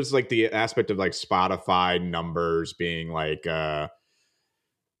mean, there's like the aspect of like Spotify numbers being like,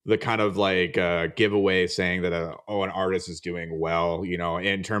 the kind of like giveaway saying that an artist is doing well,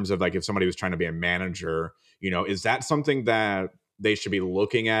 in terms of like if somebody was trying to be a manager, is that something that they should be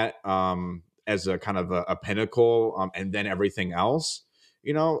looking at as a kind of a pinnacle, and then everything else,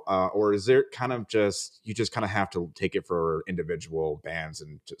 or is there kind of just you just kind of have to take it for individual bands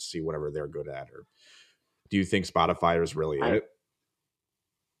and just see whatever they're good at? Or do you think Spotify is really I it?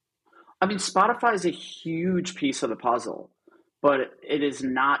 I mean, Spotify is a huge piece of the puzzle, but it is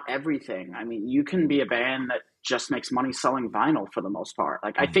not everything. I mean, you can be a band that just makes money selling vinyl for the most part.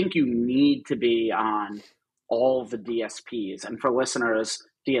 Like, I Mhm. think you need to be on all the DSPs. And for listeners,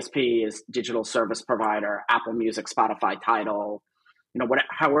 DSP is digital service provider, Apple Music, Spotify, Tidal,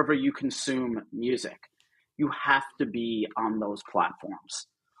 however you consume music. You have to be on those platforms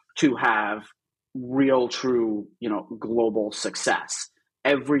to have real, true, global success.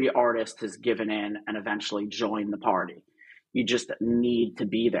 Every artist has given in and eventually joined the party. You just need to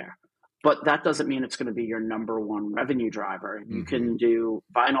be there. But that doesn't mean it's going to be your number one revenue driver. You Mhm. can do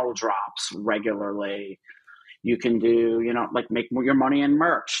vinyl drops regularly. You can do, like make your money in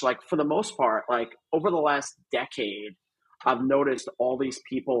merch. Like for the most part, like over the last decade, I've noticed all these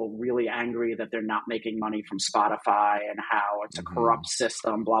people really angry that they're not making money from Spotify and how it's a corrupt Mhm.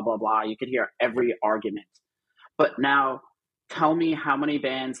 system, blah, blah, blah. You could hear every argument. But now tell me how many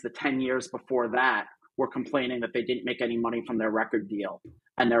bands the 10 years before that were complaining that they didn't make any money from their record deal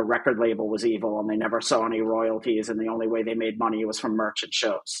and their record label was evil and they never saw any royalties and the only way they made money was from merch and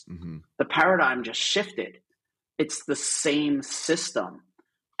shows. Mhm. The paradigm just shifted. It's the same system.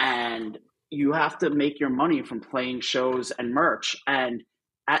 And you have to make your money from playing shows and merch. And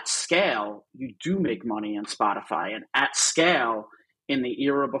at scale, you do make money on Spotify. And at scale, in the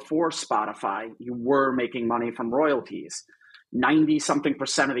era before Spotify, you were making money from royalties. 90 something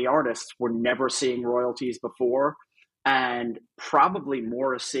percent of the artists were never seeing royalties before. And probably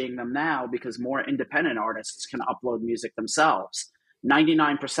more is seeing them now because more independent artists can upload music themselves.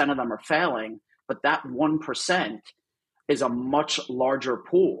 99% of them are failing, but that 1% is a much larger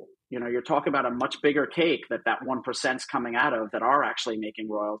pool. You're talking about a much bigger cake that 1% is coming out of that are actually making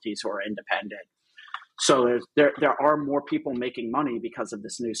royalties who are independent. So there are more people making money because of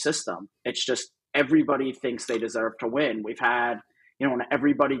this new system. It's just everybody thinks they deserve to win. We've had, when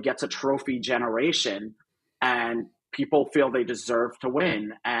everybody gets a trophy generation and people feel they deserve to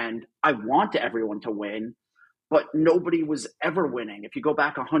win. And I want everyone to win, but nobody was ever winning. If you go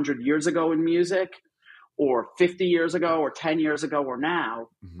back 100 years ago in music, or 50 years ago or 10 years ago or now,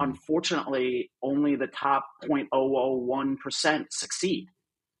 Mhm. unfortunately, only the top 0.001% succeed.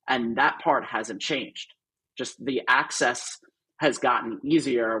 And that part hasn't changed. Just the access has gotten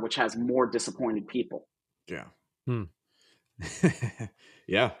easier, which has more disappointed people. Yeah. Hmm.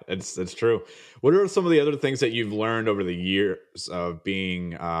 Yeah, it's true. What are some of the other things that you've learned over the years of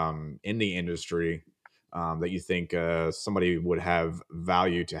being in the industry, that you think somebody would have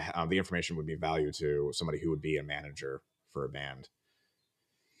value to the information would be value to somebody who would be a manager for a band?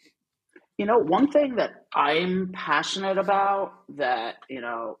 One thing that I'm passionate about that,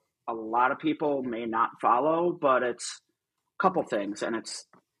 a lot of people may not follow, but it's a couple things and it's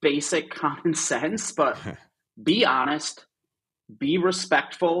basic common sense, but be honest, be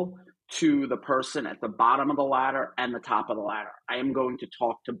respectful to the person at the bottom of the ladder and the top of the ladder. I am going to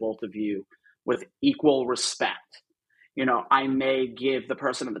talk to both of you with equal respect. I may give the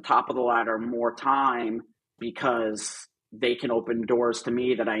person at the top of the ladder more time because they can open doors to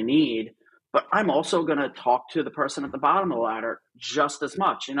me that I need, but I'm also going to talk to the person at the bottom of the ladder just as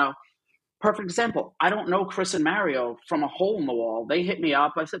much. Perfect example. I don't know Chris and Mario from a hole in the wall. They hit me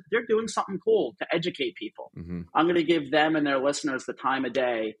up. I said, they're doing something cool to educate people. Hmm. I'm going to give them and their listeners the time of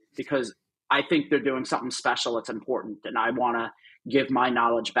day because I think they're doing something special that's important. And I want to give my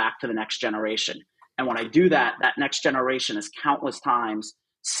knowledge back to the next generation. And when I do that, that next generation has countless times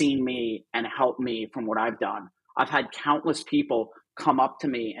seen me and helped me from what I've done. I've had countless people come up to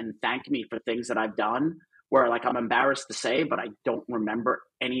me and thank me for things that I've done where like I'm embarrassed to say, but I don't remember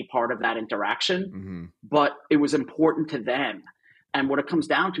any part of that interaction, Hmm. but it was important to them. And what it comes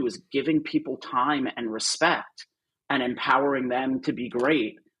down to is giving people time and respect and empowering them to be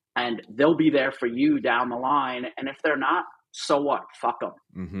great. And they'll be there for you down the line. And if they're not, so what? Fuck them.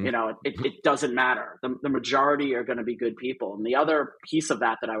 Hmm. It doesn't matter. The majority are going to be good people. And the other piece of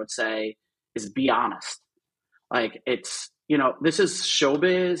that I would say is be honest. Like it's, this is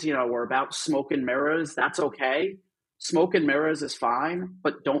showbiz, we're about smoke and mirrors. That's okay. Smoke and mirrors is fine,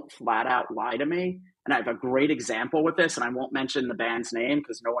 but don't flat out lie to me. And I have a great example with this, and I won't mention the band's name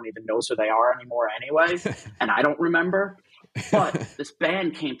because no one even knows who they are anymore anyway. And I don't remember. But this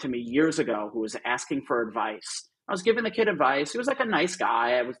band came to me years ago who was asking for advice. I was giving the kid advice. He was like a nice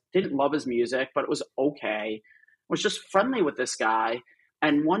guy. Didn't love his music, but it was okay. Was just friendly with this guy.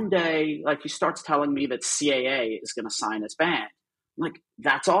 And one day, like, he starts telling me that CAA is going to sign his band. I'm like,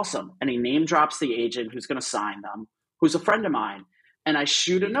 that's awesome. And he name drops the agent who's going to sign them, who's a friend of mine. And I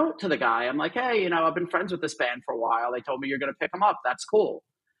shoot a note to the guy. I'm like, hey, I've been friends with this band for a while. They told me you're going to pick them up. That's cool.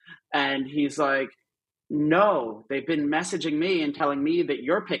 And he's like, no, they've been messaging me and telling me that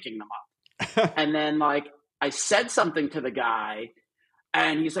you're picking them up. And then, like, I said something to the guy,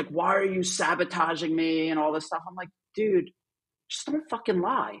 and he's like, why are you sabotaging me and all this stuff? I'm like, dude, just don't fucking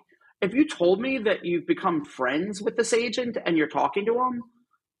lie. If you told me that you've become friends with this agent and you're talking to him,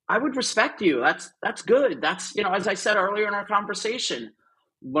 I would respect you. That's good. That's, as I said earlier in our conversation,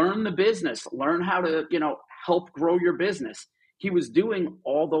 learn the business, learn how to, help grow your business. He was doing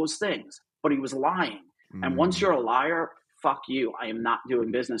all those things, but he was lying. And once you're a liar, fuck you. I am not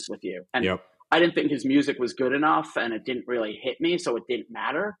doing business with you. And Yep. I didn't think his music was good enough, and it didn't really hit me, so it didn't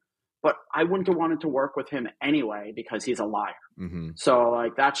matter. But I wouldn't have wanted to work with him anyway because he's a liar. Mm-hmm. So,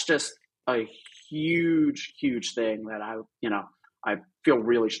 like, that's just a huge, huge thing that I feel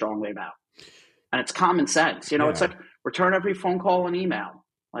really strongly about. And it's common sense. It's like return every phone call and email.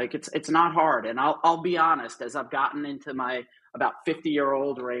 Like, it's not hard. And I'll be honest, as I've gotten into my about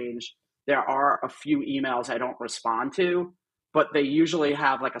 50-year-old range, there are a few emails I don't respond to, but they usually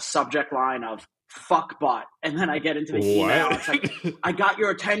have like a subject line of fuck butt. And then I get into the email. It's like, I got your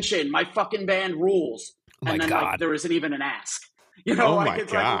attention. My fucking band rules. And then like there isn't even an ask. It's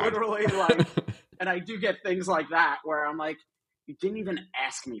like literally like, and I do get things like that where I'm like, you didn't even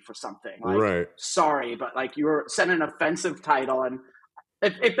ask me for something. Like, right. Sorry, but like you were sent an offensive title. And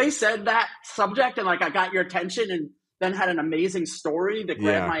if they said that subject and like I got your attention and then had an amazing story that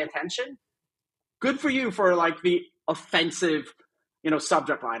grabbed my attention, good for you for like the offensive,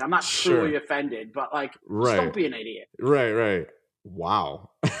 subject line. I'm not truly offended, but like, just don't be an idiot. Right. Wow.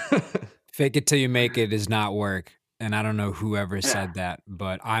 Fake it till you make it does not work. And I don't know whoever said that,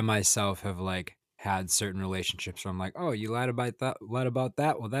 but I myself have like had certain relationships where I'm like, oh, you lied about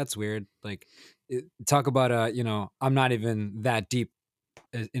that? Well, that's weird. Like, talk about I'm not even that deep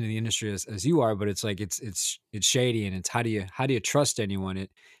in the industry as you are, but it's like it's shady, and it's how do you trust anyone?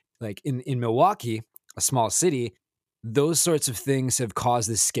 It like in Milwaukee, a small city, those sorts of things have caused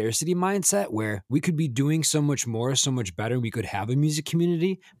this scarcity mindset where we could be doing so much more, so much better. We could have a music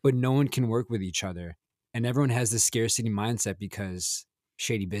community, but no one can work with each other. And everyone has this scarcity mindset because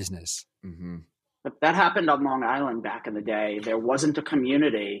shady business. Mm-hmm. That happened on Long Island back in the day. There wasn't a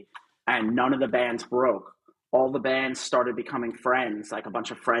community and none of the bands broke. All the bands started becoming friends. Like a bunch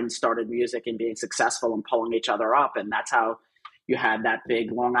of friends started music and being successful and pulling each other up. And that's how you had that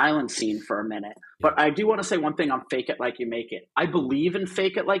big Long Island scene for a minute. But I do want to say one thing on fake it like you make it. I believe in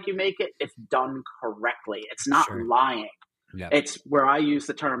fake it like you make it if done correctly. It's not lying. Yep. It's where I use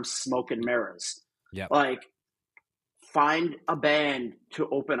the term smoke and mirrors. Yep. Like, find a band to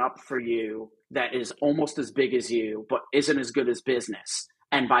open up for you that is almost as big as you, but isn't as good as business.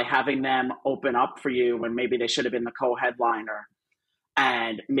 And by having them open up for you when maybe they should have been the co-headliner,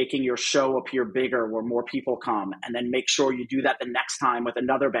 and making your show appear bigger where more people come, and then make sure you do that the next time with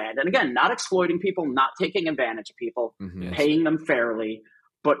another band. And again, not exploiting people, not taking advantage of people, paying them fairly,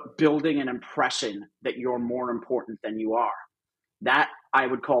 but building an impression that you're more important than you are. That I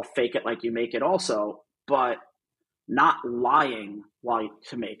would call fake it like you make it also, but not lying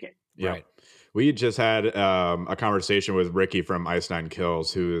to make it. Yeah. Right. We just had a conversation with Ricky from Ice Nine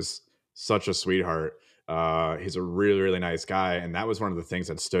Kills, who is such a sweetheart. He's a really, really nice guy. And that was one of the things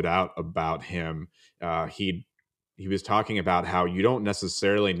that stood out about him. He was talking about how you don't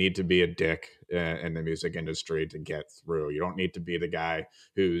necessarily need to be a dick in the music industry to get through. You don't need to be the guy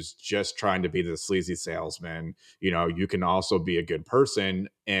who's just trying to be the sleazy salesman. You can also be a good person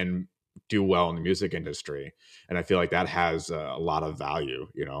and do well in the music industry. And I feel like that has a lot of value.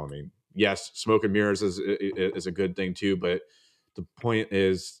 I mean, yes, smoke and mirrors is a good thing too, but the point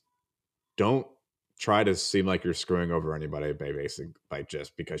is, don't try to seem like you're screwing over anybody by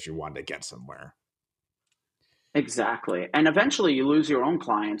just because you want to get somewhere. Exactly. And eventually you lose your own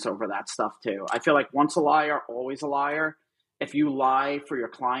clients over that stuff too. I feel like once a liar, always a liar. If you lie for your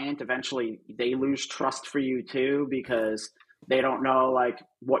client, eventually they lose trust for you too, because they don't know like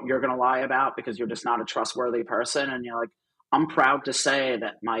what you're going to lie about, because you're just not a trustworthy person. And you're like, I'm proud to say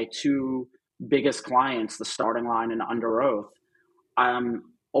that my two biggest clients, the Starting Line and Underoath, I'm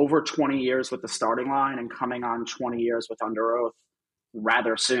over 20 years with the Starting Line and coming on 20 years with Underoath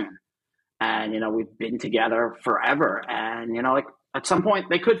rather soon. And, we've been together forever. And, like at some point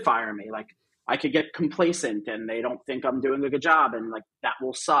they could fire me. Like I could get complacent and they don't think I'm doing a good job, and like that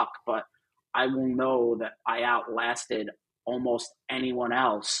will suck. But I will know that I outlasted almost anyone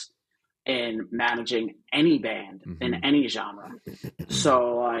else in managing any band in any genre.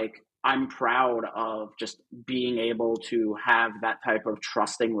 So like, I'm proud of just being able to have that type of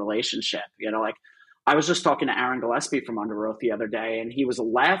trusting relationship. Like I was just talking to Aaron Gillespie from Underoath the other day, and he was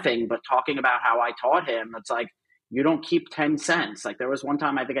laughing, but talking about how I taught him. It's like, you don't keep 10 cents. Like there was one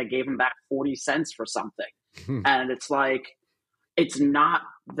time I think I gave him back 40 cents for something. And it's like, it's not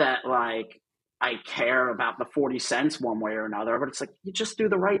that like I care about the 40 cents one way or another, but it's like, you just do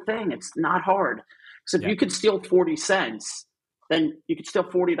the right thing. It's not hard. So if you could steal 40 cents, then you could steal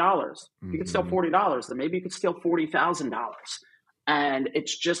 $40. If you could steal $40, then maybe you could steal $40,000. And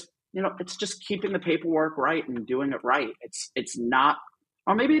it's just, it's just keeping the paperwork right and doing it right. It's not,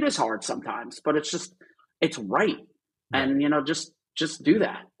 or maybe it is hard sometimes, but it's right. And, just do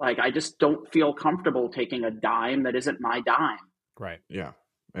that. Like, I just don't feel comfortable taking a dime that isn't my dime. Right. Yeah,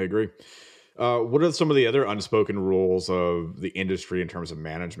 I agree. What are some of the other unspoken rules of the industry in terms of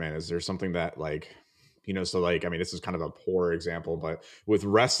management? Is there something that like, so like, I mean, this is kind of a poor example, but with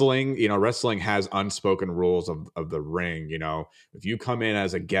wrestling, wrestling has unspoken rules of the ring. If you come in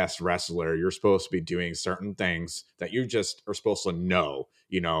as a guest wrestler, you're supposed to be doing certain things that you just are supposed to know,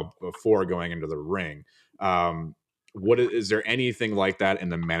 before going into the ring. Is there anything like that in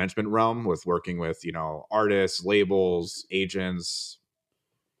the management realm with working with, artists, labels, agents?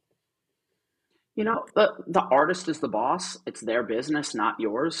 The artist is the boss. It's their business, not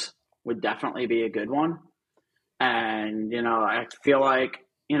yours, would definitely be a good one. And, I feel like,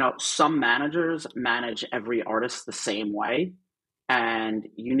 some managers manage every artist the same way. And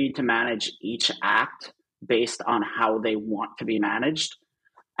you need to manage each act based on how they want to be managed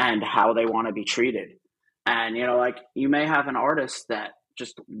and how they want to be treated. And, like you may have an artist that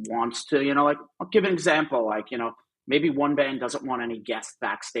just wants to, like, I'll give an example, like, maybe one band doesn't want any guests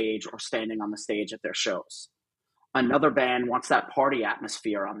backstage or standing on the stage at their shows. Another band wants that party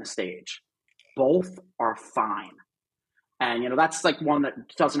atmosphere on the stage. Both are fine. And, that's like one that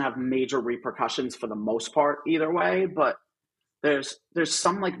doesn't have major repercussions for the most part either way. But there's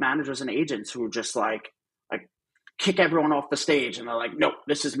some like managers and agents who just like kick everyone off the stage and they're like, nope,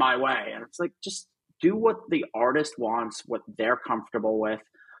 this is my way. And it's like, just do what the artist wants, what they're comfortable with.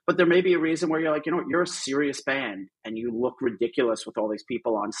 But there may be a reason where you're like, you're a serious band and you look ridiculous with all these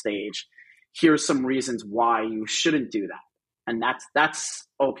people on stage. Here's some reasons why you shouldn't do that. And that's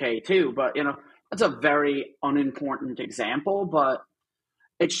okay too. But, that's a very unimportant example, but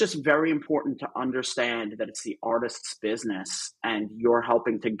it's just very important to understand that it's the artist's business and you're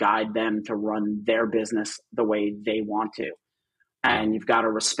helping to guide them to run their business the way they want to. And you've got to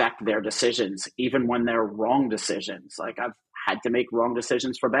respect their decisions, even when they're wrong decisions. Like I've had to make wrong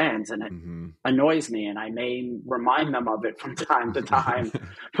decisions for bands and it annoys me and I may remind them of it from time to time,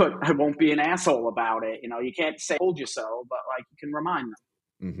 but I won't be an asshole about it. You can't say, told you so, but like you can remind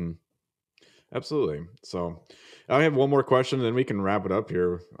them. Absolutely. So I have one more question and then we can wrap it up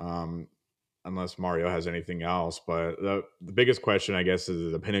here. Unless Mario has anything else, but the biggest question, I guess,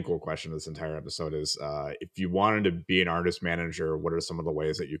 is the pinnacle question of this entire episode is, if you wanted to be an artist manager, what are some of the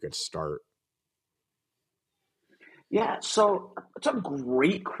ways that you could start? Yeah, so it's a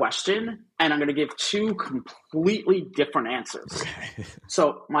great question, and I'm going to give two completely different answers. Okay.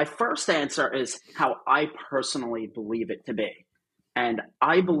 So my first answer is how I personally believe it to be. And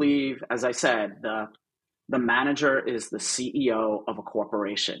I believe, as I said, the manager is the CEO of a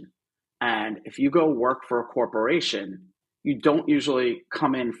corporation. And if you go work for a corporation, you don't usually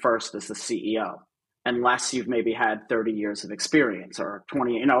come in first as the CEO unless you've maybe had 30 years of experience or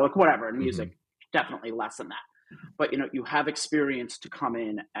 20, like whatever in music, definitely less than that. But, you have experience to come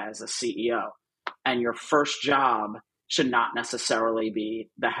in as a CEO and your first job should not necessarily be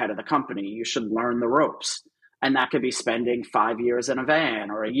the head of the company. You should learn the ropes. And that could be spending 5 years in a van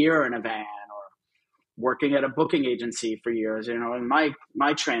or a year in a van or working at a booking agency for years, in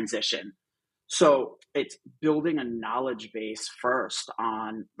my transition. So it's building a knowledge base first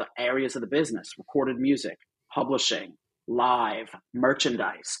on the areas of the business, recorded music, publishing, live,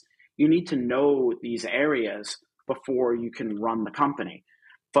 merchandise. You need to know these areas before you can run the company.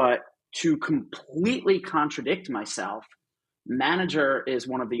 But to completely contradict myself, manager is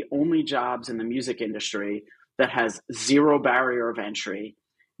one of the only jobs in the music industry that has zero barrier of entry.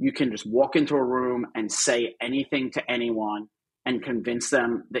 You can just walk into a room and say anything to anyone and convince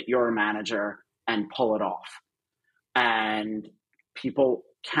them that you're a manager and pull it off. And people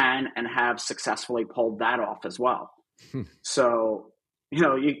can and have successfully pulled that off as well. So,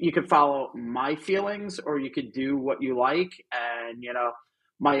 you could follow my feelings or you could do what you like. And,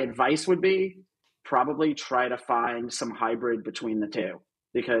 my advice would be probably try to find some hybrid between the two.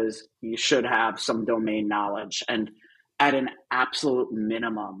 because you should have some domain knowledge. And at an absolute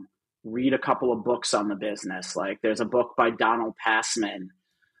minimum, read a couple of books on the business. Like there's a book by Donald Passman.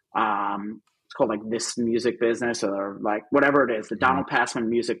 It's called like This Music Business, or like whatever it is. The Donald Passman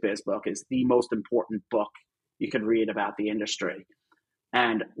Music Biz book is the most important book you could read about the industry.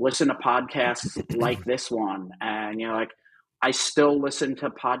 And listen to podcasts like this one. And, you know, like I still listen to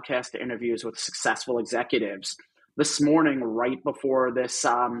podcast interviews with successful executives. This morning, right before this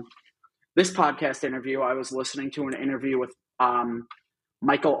this podcast interview, I was listening to an interview with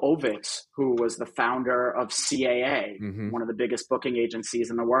Michael Ovitz, who was the founder of CAA, one of the biggest booking agencies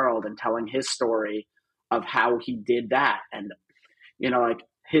in the world, and telling his story of how he did that. And, you know, like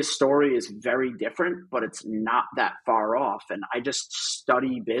his story is very different, but it's not that far off. And I just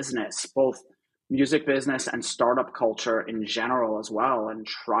study business, both music business and startup culture in general as well, and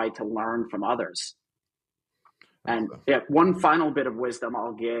try to learn from others. And yeah, one final bit of wisdom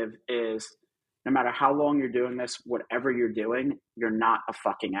I'll give is, no matter how long you're doing this, whatever you're doing, you're not a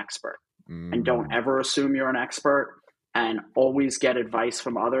fucking expert. And don't ever assume you're an expert, and always get advice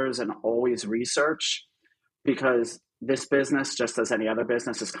from others and always research, because this business, just as any other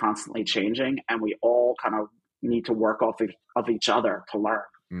business, is constantly changing, and we all kind of need to work off of each other to learn.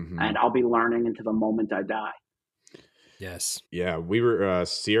 And I'll be learning into the moment I die. Yes. Yeah. We were,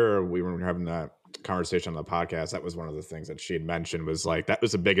 Sierra, we were having that conversation on the podcast. That was one of the things that she had mentioned, was like, that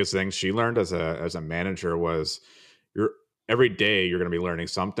was the biggest thing she learned as a manager, was every day you're going to be learning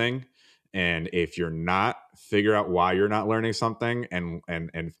something. And if you're not, figure out why you're not learning something and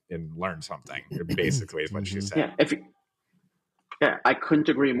learn something, basically is what she said. Yeah, I couldn't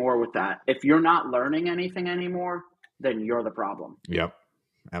agree more with that. If you're not learning anything anymore, then you're the problem. Yep.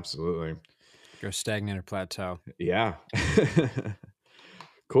 Absolutely. Go stagnant or plateau. Yeah.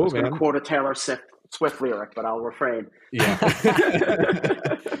 Cool, I was man. going to quote a Taylor Swift lyric, but I'll refrain. Yeah.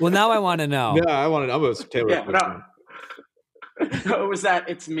 Well, now I want to know. Yeah, I want to know. Taylor Swift. No, it was that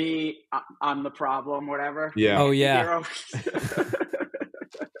it's me, I'm the problem, whatever. Yeah. Oh, yeah.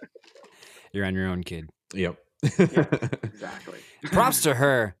 You're on your own, kid. Yep. Yeah, exactly. Props to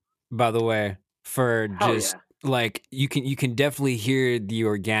her, by the way, for just like you can definitely hear the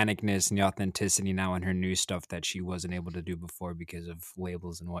organicness and the authenticity now in her new stuff that she wasn't able to do before because of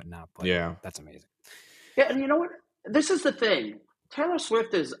labels and whatnot. But yeah, that's amazing. Yeah, and you know what? This is the thing. Taylor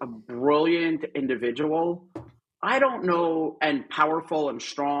Swift is a brilliant individual. I don't know, and powerful and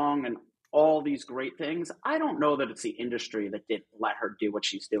strong and all these great things. I don't know that it's the industry that didn't let her do what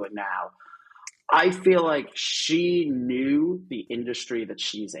she's doing now. I feel like she knew the industry that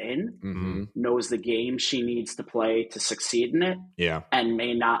she's in, knows the game she needs to play to succeed in it, and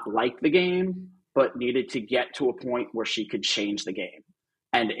may not like the game, but needed to get to a point where she could change the game.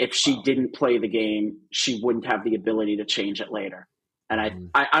 And if she didn't play the game, she wouldn't have the ability to change it later.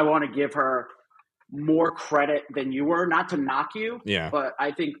 And I want to give her more credit than you were, not to knock you, but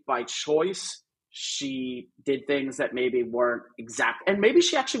I think by choice, she did things that maybe weren't exact. And maybe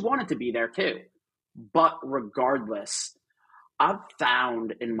she actually wanted to be there too. But regardless, I've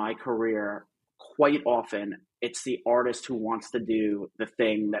found in my career quite often it's the artist who wants to do the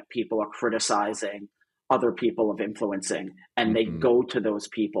thing that people are criticizing other people of influencing, and they go to those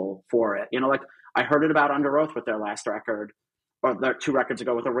people for it. You know, like I heard it about Underoath with their last record, or their 2 records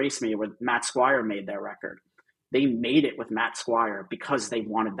ago with Erase Me, where Matt Squire made their record. They made it with Matt Squire because they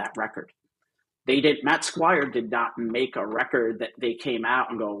wanted that record. Matt Squire did not make a record that they came out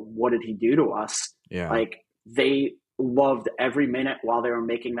and go, what did he do to us? Yeah. Like they loved every minute while they were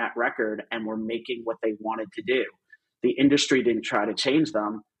making that record and were making what they wanted to do. The industry didn't try to change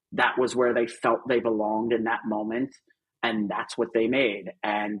them. That was where they felt they belonged in that moment. And that's what they made.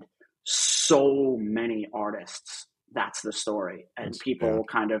 And so many artists, that's the story. And people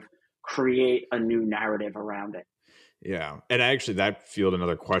kind of create a new narrative around it. Yeah. And actually that fueled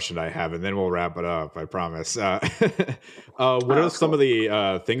another question I have, and then we'll wrap it up, I promise. What are some of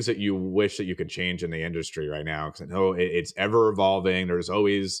the things that you wish that you could change in the industry right now? Because I know it's ever evolving. There's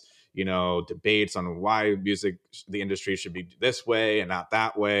always, debates on why the industry should be this way and not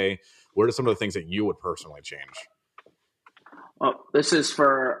that way. What are some of the things that you would personally change? Well, this is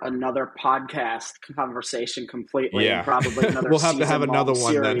for another podcast conversation completely. Yeah. And probably another we'll have to have another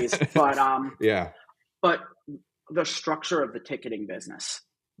one series. Then. But but the structure of the ticketing business,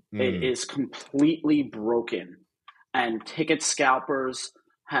 it is completely broken, and ticket scalpers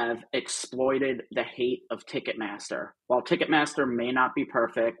have exploited the hate of Ticketmaster. While Ticketmaster may not be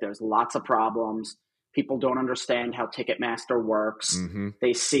perfect, there's lots of problems. People don't understand how Ticketmaster works.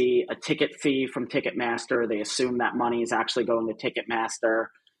 They see a ticket fee from Ticketmaster. They assume that money is actually going to Ticketmaster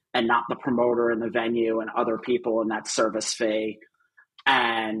and not the promoter in the venue and other people in that service fee.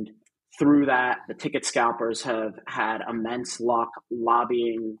 And through that, the ticket scalpers have had immense luck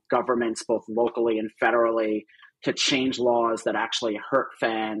lobbying governments, both locally and federally, to change laws that actually hurt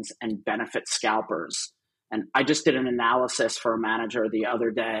fans and benefit scalpers. And I just did an analysis for a manager the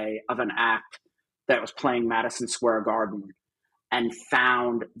other day of an act that was playing Madison Square Garden, and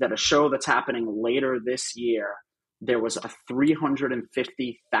found that a show that's happening later this year, there was a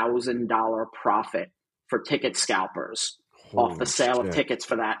 $350,000 profit for ticket scalpers off the Holy sale of shit. tickets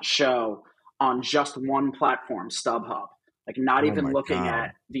for that show on just one platform, StubHub. Like, not Oh even my looking God.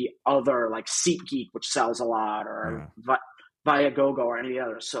 at the other, like SeatGeek, which sells a lot, or Viagogo or any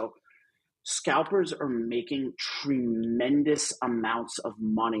others. So scalpers are making tremendous amounts of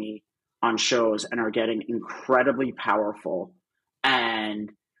money on shows and are getting incredibly powerful.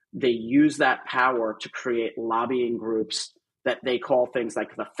 And they use that power to create lobbying groups that they call things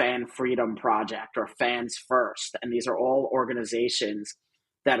like the Fan Freedom Project or Fans First. And these are all organizations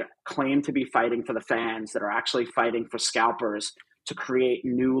that claim to be fighting for the fans, that are actually fighting for scalpers to create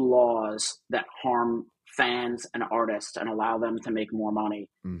new laws that harm fans and artists and allow them to make more money.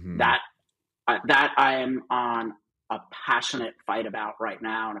 Mm-hmm. That I am on a passionate fight about right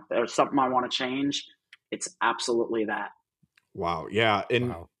now. And if there's something I want to change, it's absolutely that. Wow. Yeah. And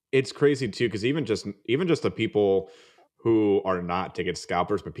Wow. it's crazy too, because even just the people who are not ticket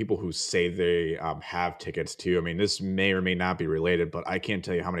scalpers, but people who say they have tickets too. I mean, this may or may not be related, but I can't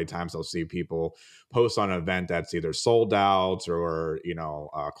tell you how many times I'll see people post on an event that's either sold out or,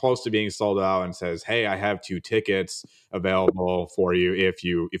 close to being sold out, and says, "Hey, I have 2 tickets available for you if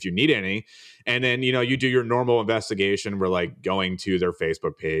you need any." And then, you do your normal investigation. We're like going to their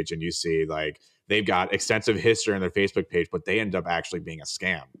Facebook page, and you see like they've got extensive history on their Facebook page, but they end up actually being a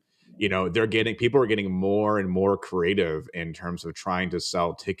scam. People are getting more and more creative in terms of trying to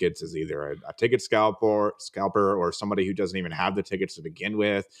sell tickets as either a ticket scalper or somebody who doesn't even have the tickets to begin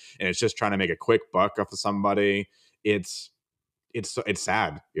with, and it's just trying to make a quick buck off of somebody. It's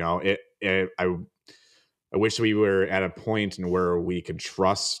sad. I wish we were at a point in where we could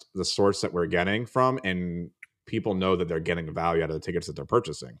trust the source that we're getting from, and people know that they're getting value out of the tickets that they're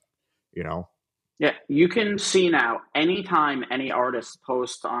purchasing. Yeah, you can see now anytime any artist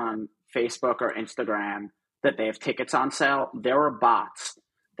posts on Facebook or Instagram that they have tickets on sale, there are bots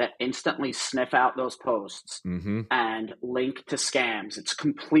that instantly sniff out those posts Mm-hmm. and link to scams. It's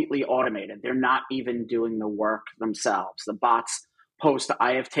completely automated. They're not even doing the work themselves. The bots post,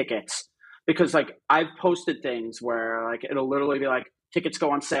 "I have tickets," because like I've posted things where like it'll literally be like, "Tickets go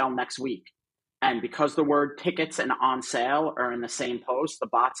on sale next week." And because the word tickets and on sale are in the same post, the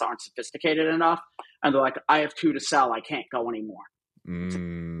bots aren't sophisticated enough. And they're like, "I have 2 to sell. I can't go anymore." It's like,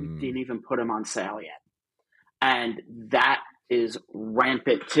 we didn't even put them on sale yet. And that is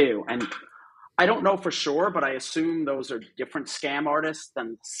rampant too. And I don't know for sure, but I assume those are different scam artists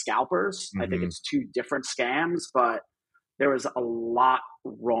than scalpers. Mm-hmm. I think it's 2 different scams, but there is a lot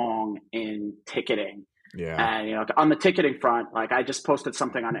wrong in ticketing. Yeah. And on the ticketing front, like I just posted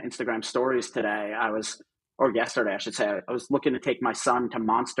something on Instagram stories today. Or yesterday, I should say, I was looking to take my son to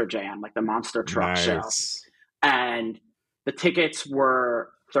Monster Jam, like the monster truck show. And the tickets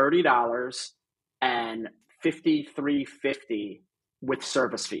were $30 and $53.50 with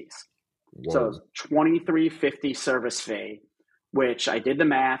service fees. Whoa. So $23.50 service fee, which I did the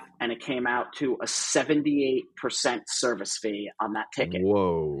math, and it came out to a 78% service fee on that ticket.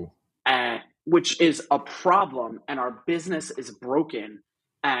 Whoa. Which is a problem, and our business is broken.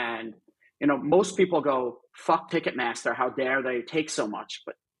 And most people go, "Fuck Ticketmaster, how dare they take so much?"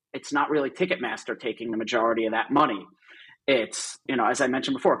 But it's not really Ticketmaster taking the majority of that money. It's, as I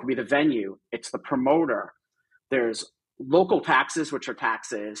mentioned before, it could be the venue, it's the promoter. There's local taxes, which are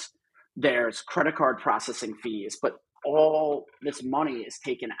taxes. There's credit card processing fees, but all this money is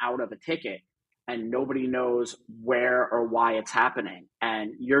taken out of a ticket, and nobody knows where or why it's happening.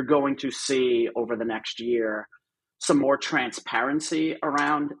 And you're going to see over the next year some more transparency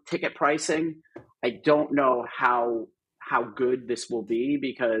around ticket pricing. I don't know how good this will be,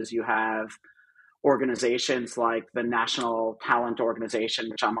 because you have organizations like the National Talent Organization,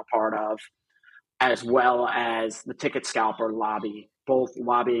 which I'm a part of, as well as the ticket scalper lobby, both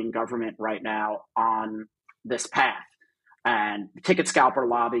lobbying government right now on this path. And the ticket scalper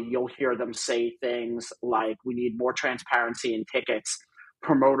lobby, you'll hear them say things like, "We need more transparency in tickets.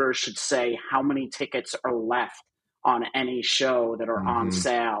 Promoters should say how many tickets are left on any show that are on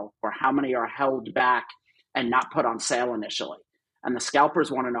sale, or how many are held back and not put on sale initially." And the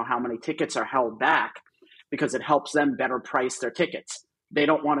scalpers want to know how many tickets are held back, because it helps them better price their tickets. They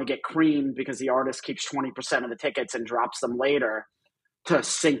don't want to get creamed because the artist keeps 20% of the tickets and drops them later to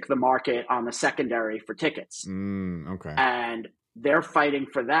sink the market on the secondary for tickets. Okay. And they're fighting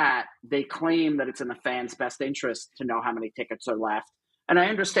for that. They claim that it's in the fans' best interest to know how many tickets are left. And I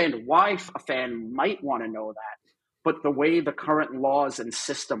understand why a fan might want to know that. But the way the current laws and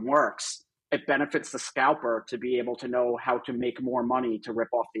system works, it benefits the scalper to be able to know how to make more money to rip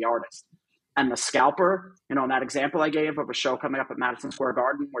off the artist. And the scalper, in that example I gave of a show coming up at Madison Square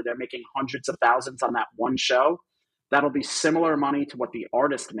Garden where they're making hundreds of thousands on that one show, that'll be similar money to what the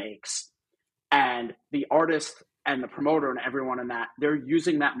artist makes. And the artist and the promoter and everyone in that, they're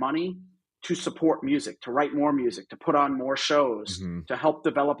using that money to support music, to write more music, to put on more shows, to help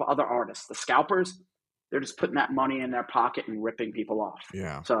develop other artists. The scalpers, they're just putting that money in their pocket and ripping people off.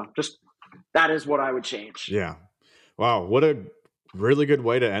 Yeah. So just that is what I would change. Yeah. Wow. What a really good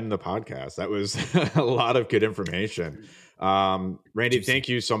way to end the podcast. That was a lot of good information. Randy, thank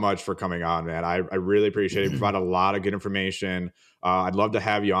you so much for coming on, man. I really appreciate it. You provided a lot of good information. I'd love to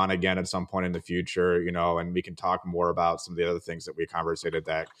have you on again at some point in the future, and we can talk more about some of the other things that we conversated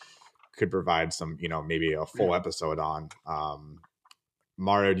that could provide some, maybe a full episode on.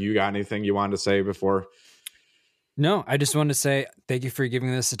 Mario, do you got anything you wanted to say before? No, I just wanted to say thank you for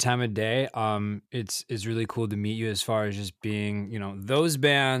giving us the time of day. It's really cool to meet you as far as just being, those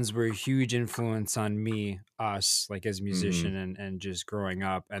bands were a huge influence on us, like as a musician and just growing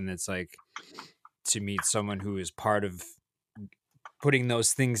up. And it's like to meet someone who is part of putting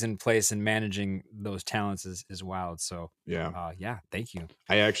those things in place and managing those talents is wild. So yeah, thank you.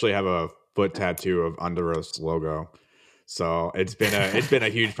 I actually have a foot tattoo of Underoath's logo. So it's been a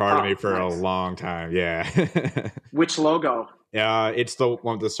huge part of me for a long time. Yeah. Which logo? It's the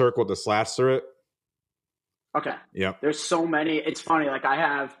one with the circle with the slash through it. Okay. Yep. There's so many. It's funny. Like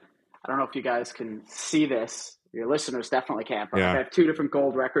I don't know if you guys can see this. Your listeners definitely can't. But I have 2 different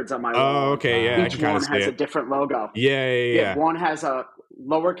gold records on my wall. Oh, okay. Yeah. Each one has a different logo. Yeah. One has a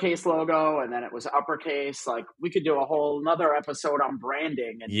lowercase logo and then it was uppercase. Like we could do a whole another episode on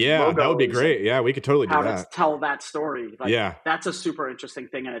branding and logos, that would be great. Yeah, we could totally do that. How to tell that story. Like, that's a super interesting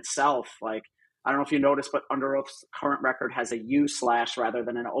thing in itself. Like I don't know if you noticed, but Underoath's current record has a U/ rather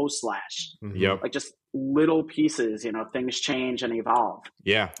than an O/. Yep. Like just little pieces, things change and evolve.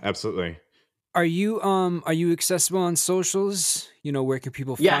 Yeah, absolutely. Are you accessible on socials? Where can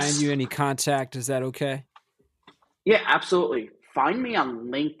people find you? Any contact? Is that okay? Yeah, absolutely. Find me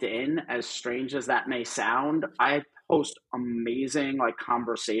on LinkedIn, as strange as that may sound. I post amazing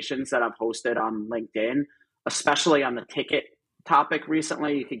conversations that I've hosted on LinkedIn, especially on the ticket topic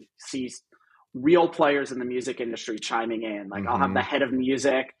recently. You can see real players in the music industry chiming in. I'll have the head of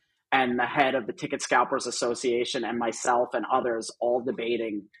music and the head of the Ticket Scalpers Association and myself and others all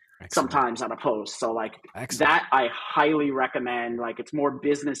debating sometimes on a post. So that I highly recommend. It's more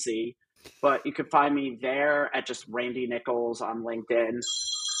businessy, but you can find me there at just Randy Nichols on LinkedIn.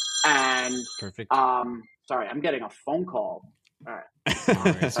 And perfect. Sorry, I'm getting a phone call. All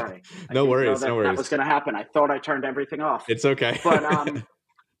right. Sorry. No worries. That was going to happen. I thought I turned everything off. It's okay. But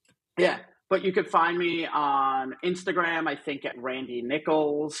but you could find me on Instagram, I think at Randy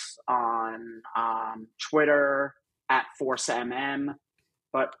Nichols, on Twitter at ForceMM.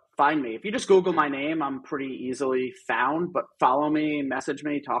 But find me. If you just Google my name, I'm pretty easily found. But follow me, message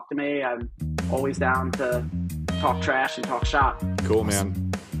me, talk to me. I'm always down to talk trash and talk shop. Cool,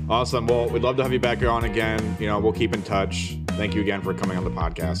 man. Awesome. Well, we'd love to have you back on again. We'll keep in touch. Thank you again for coming on the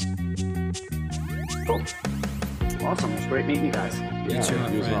podcast. Cool. Awesome. It was great meeting you guys. You too, my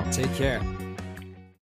friend. Take care.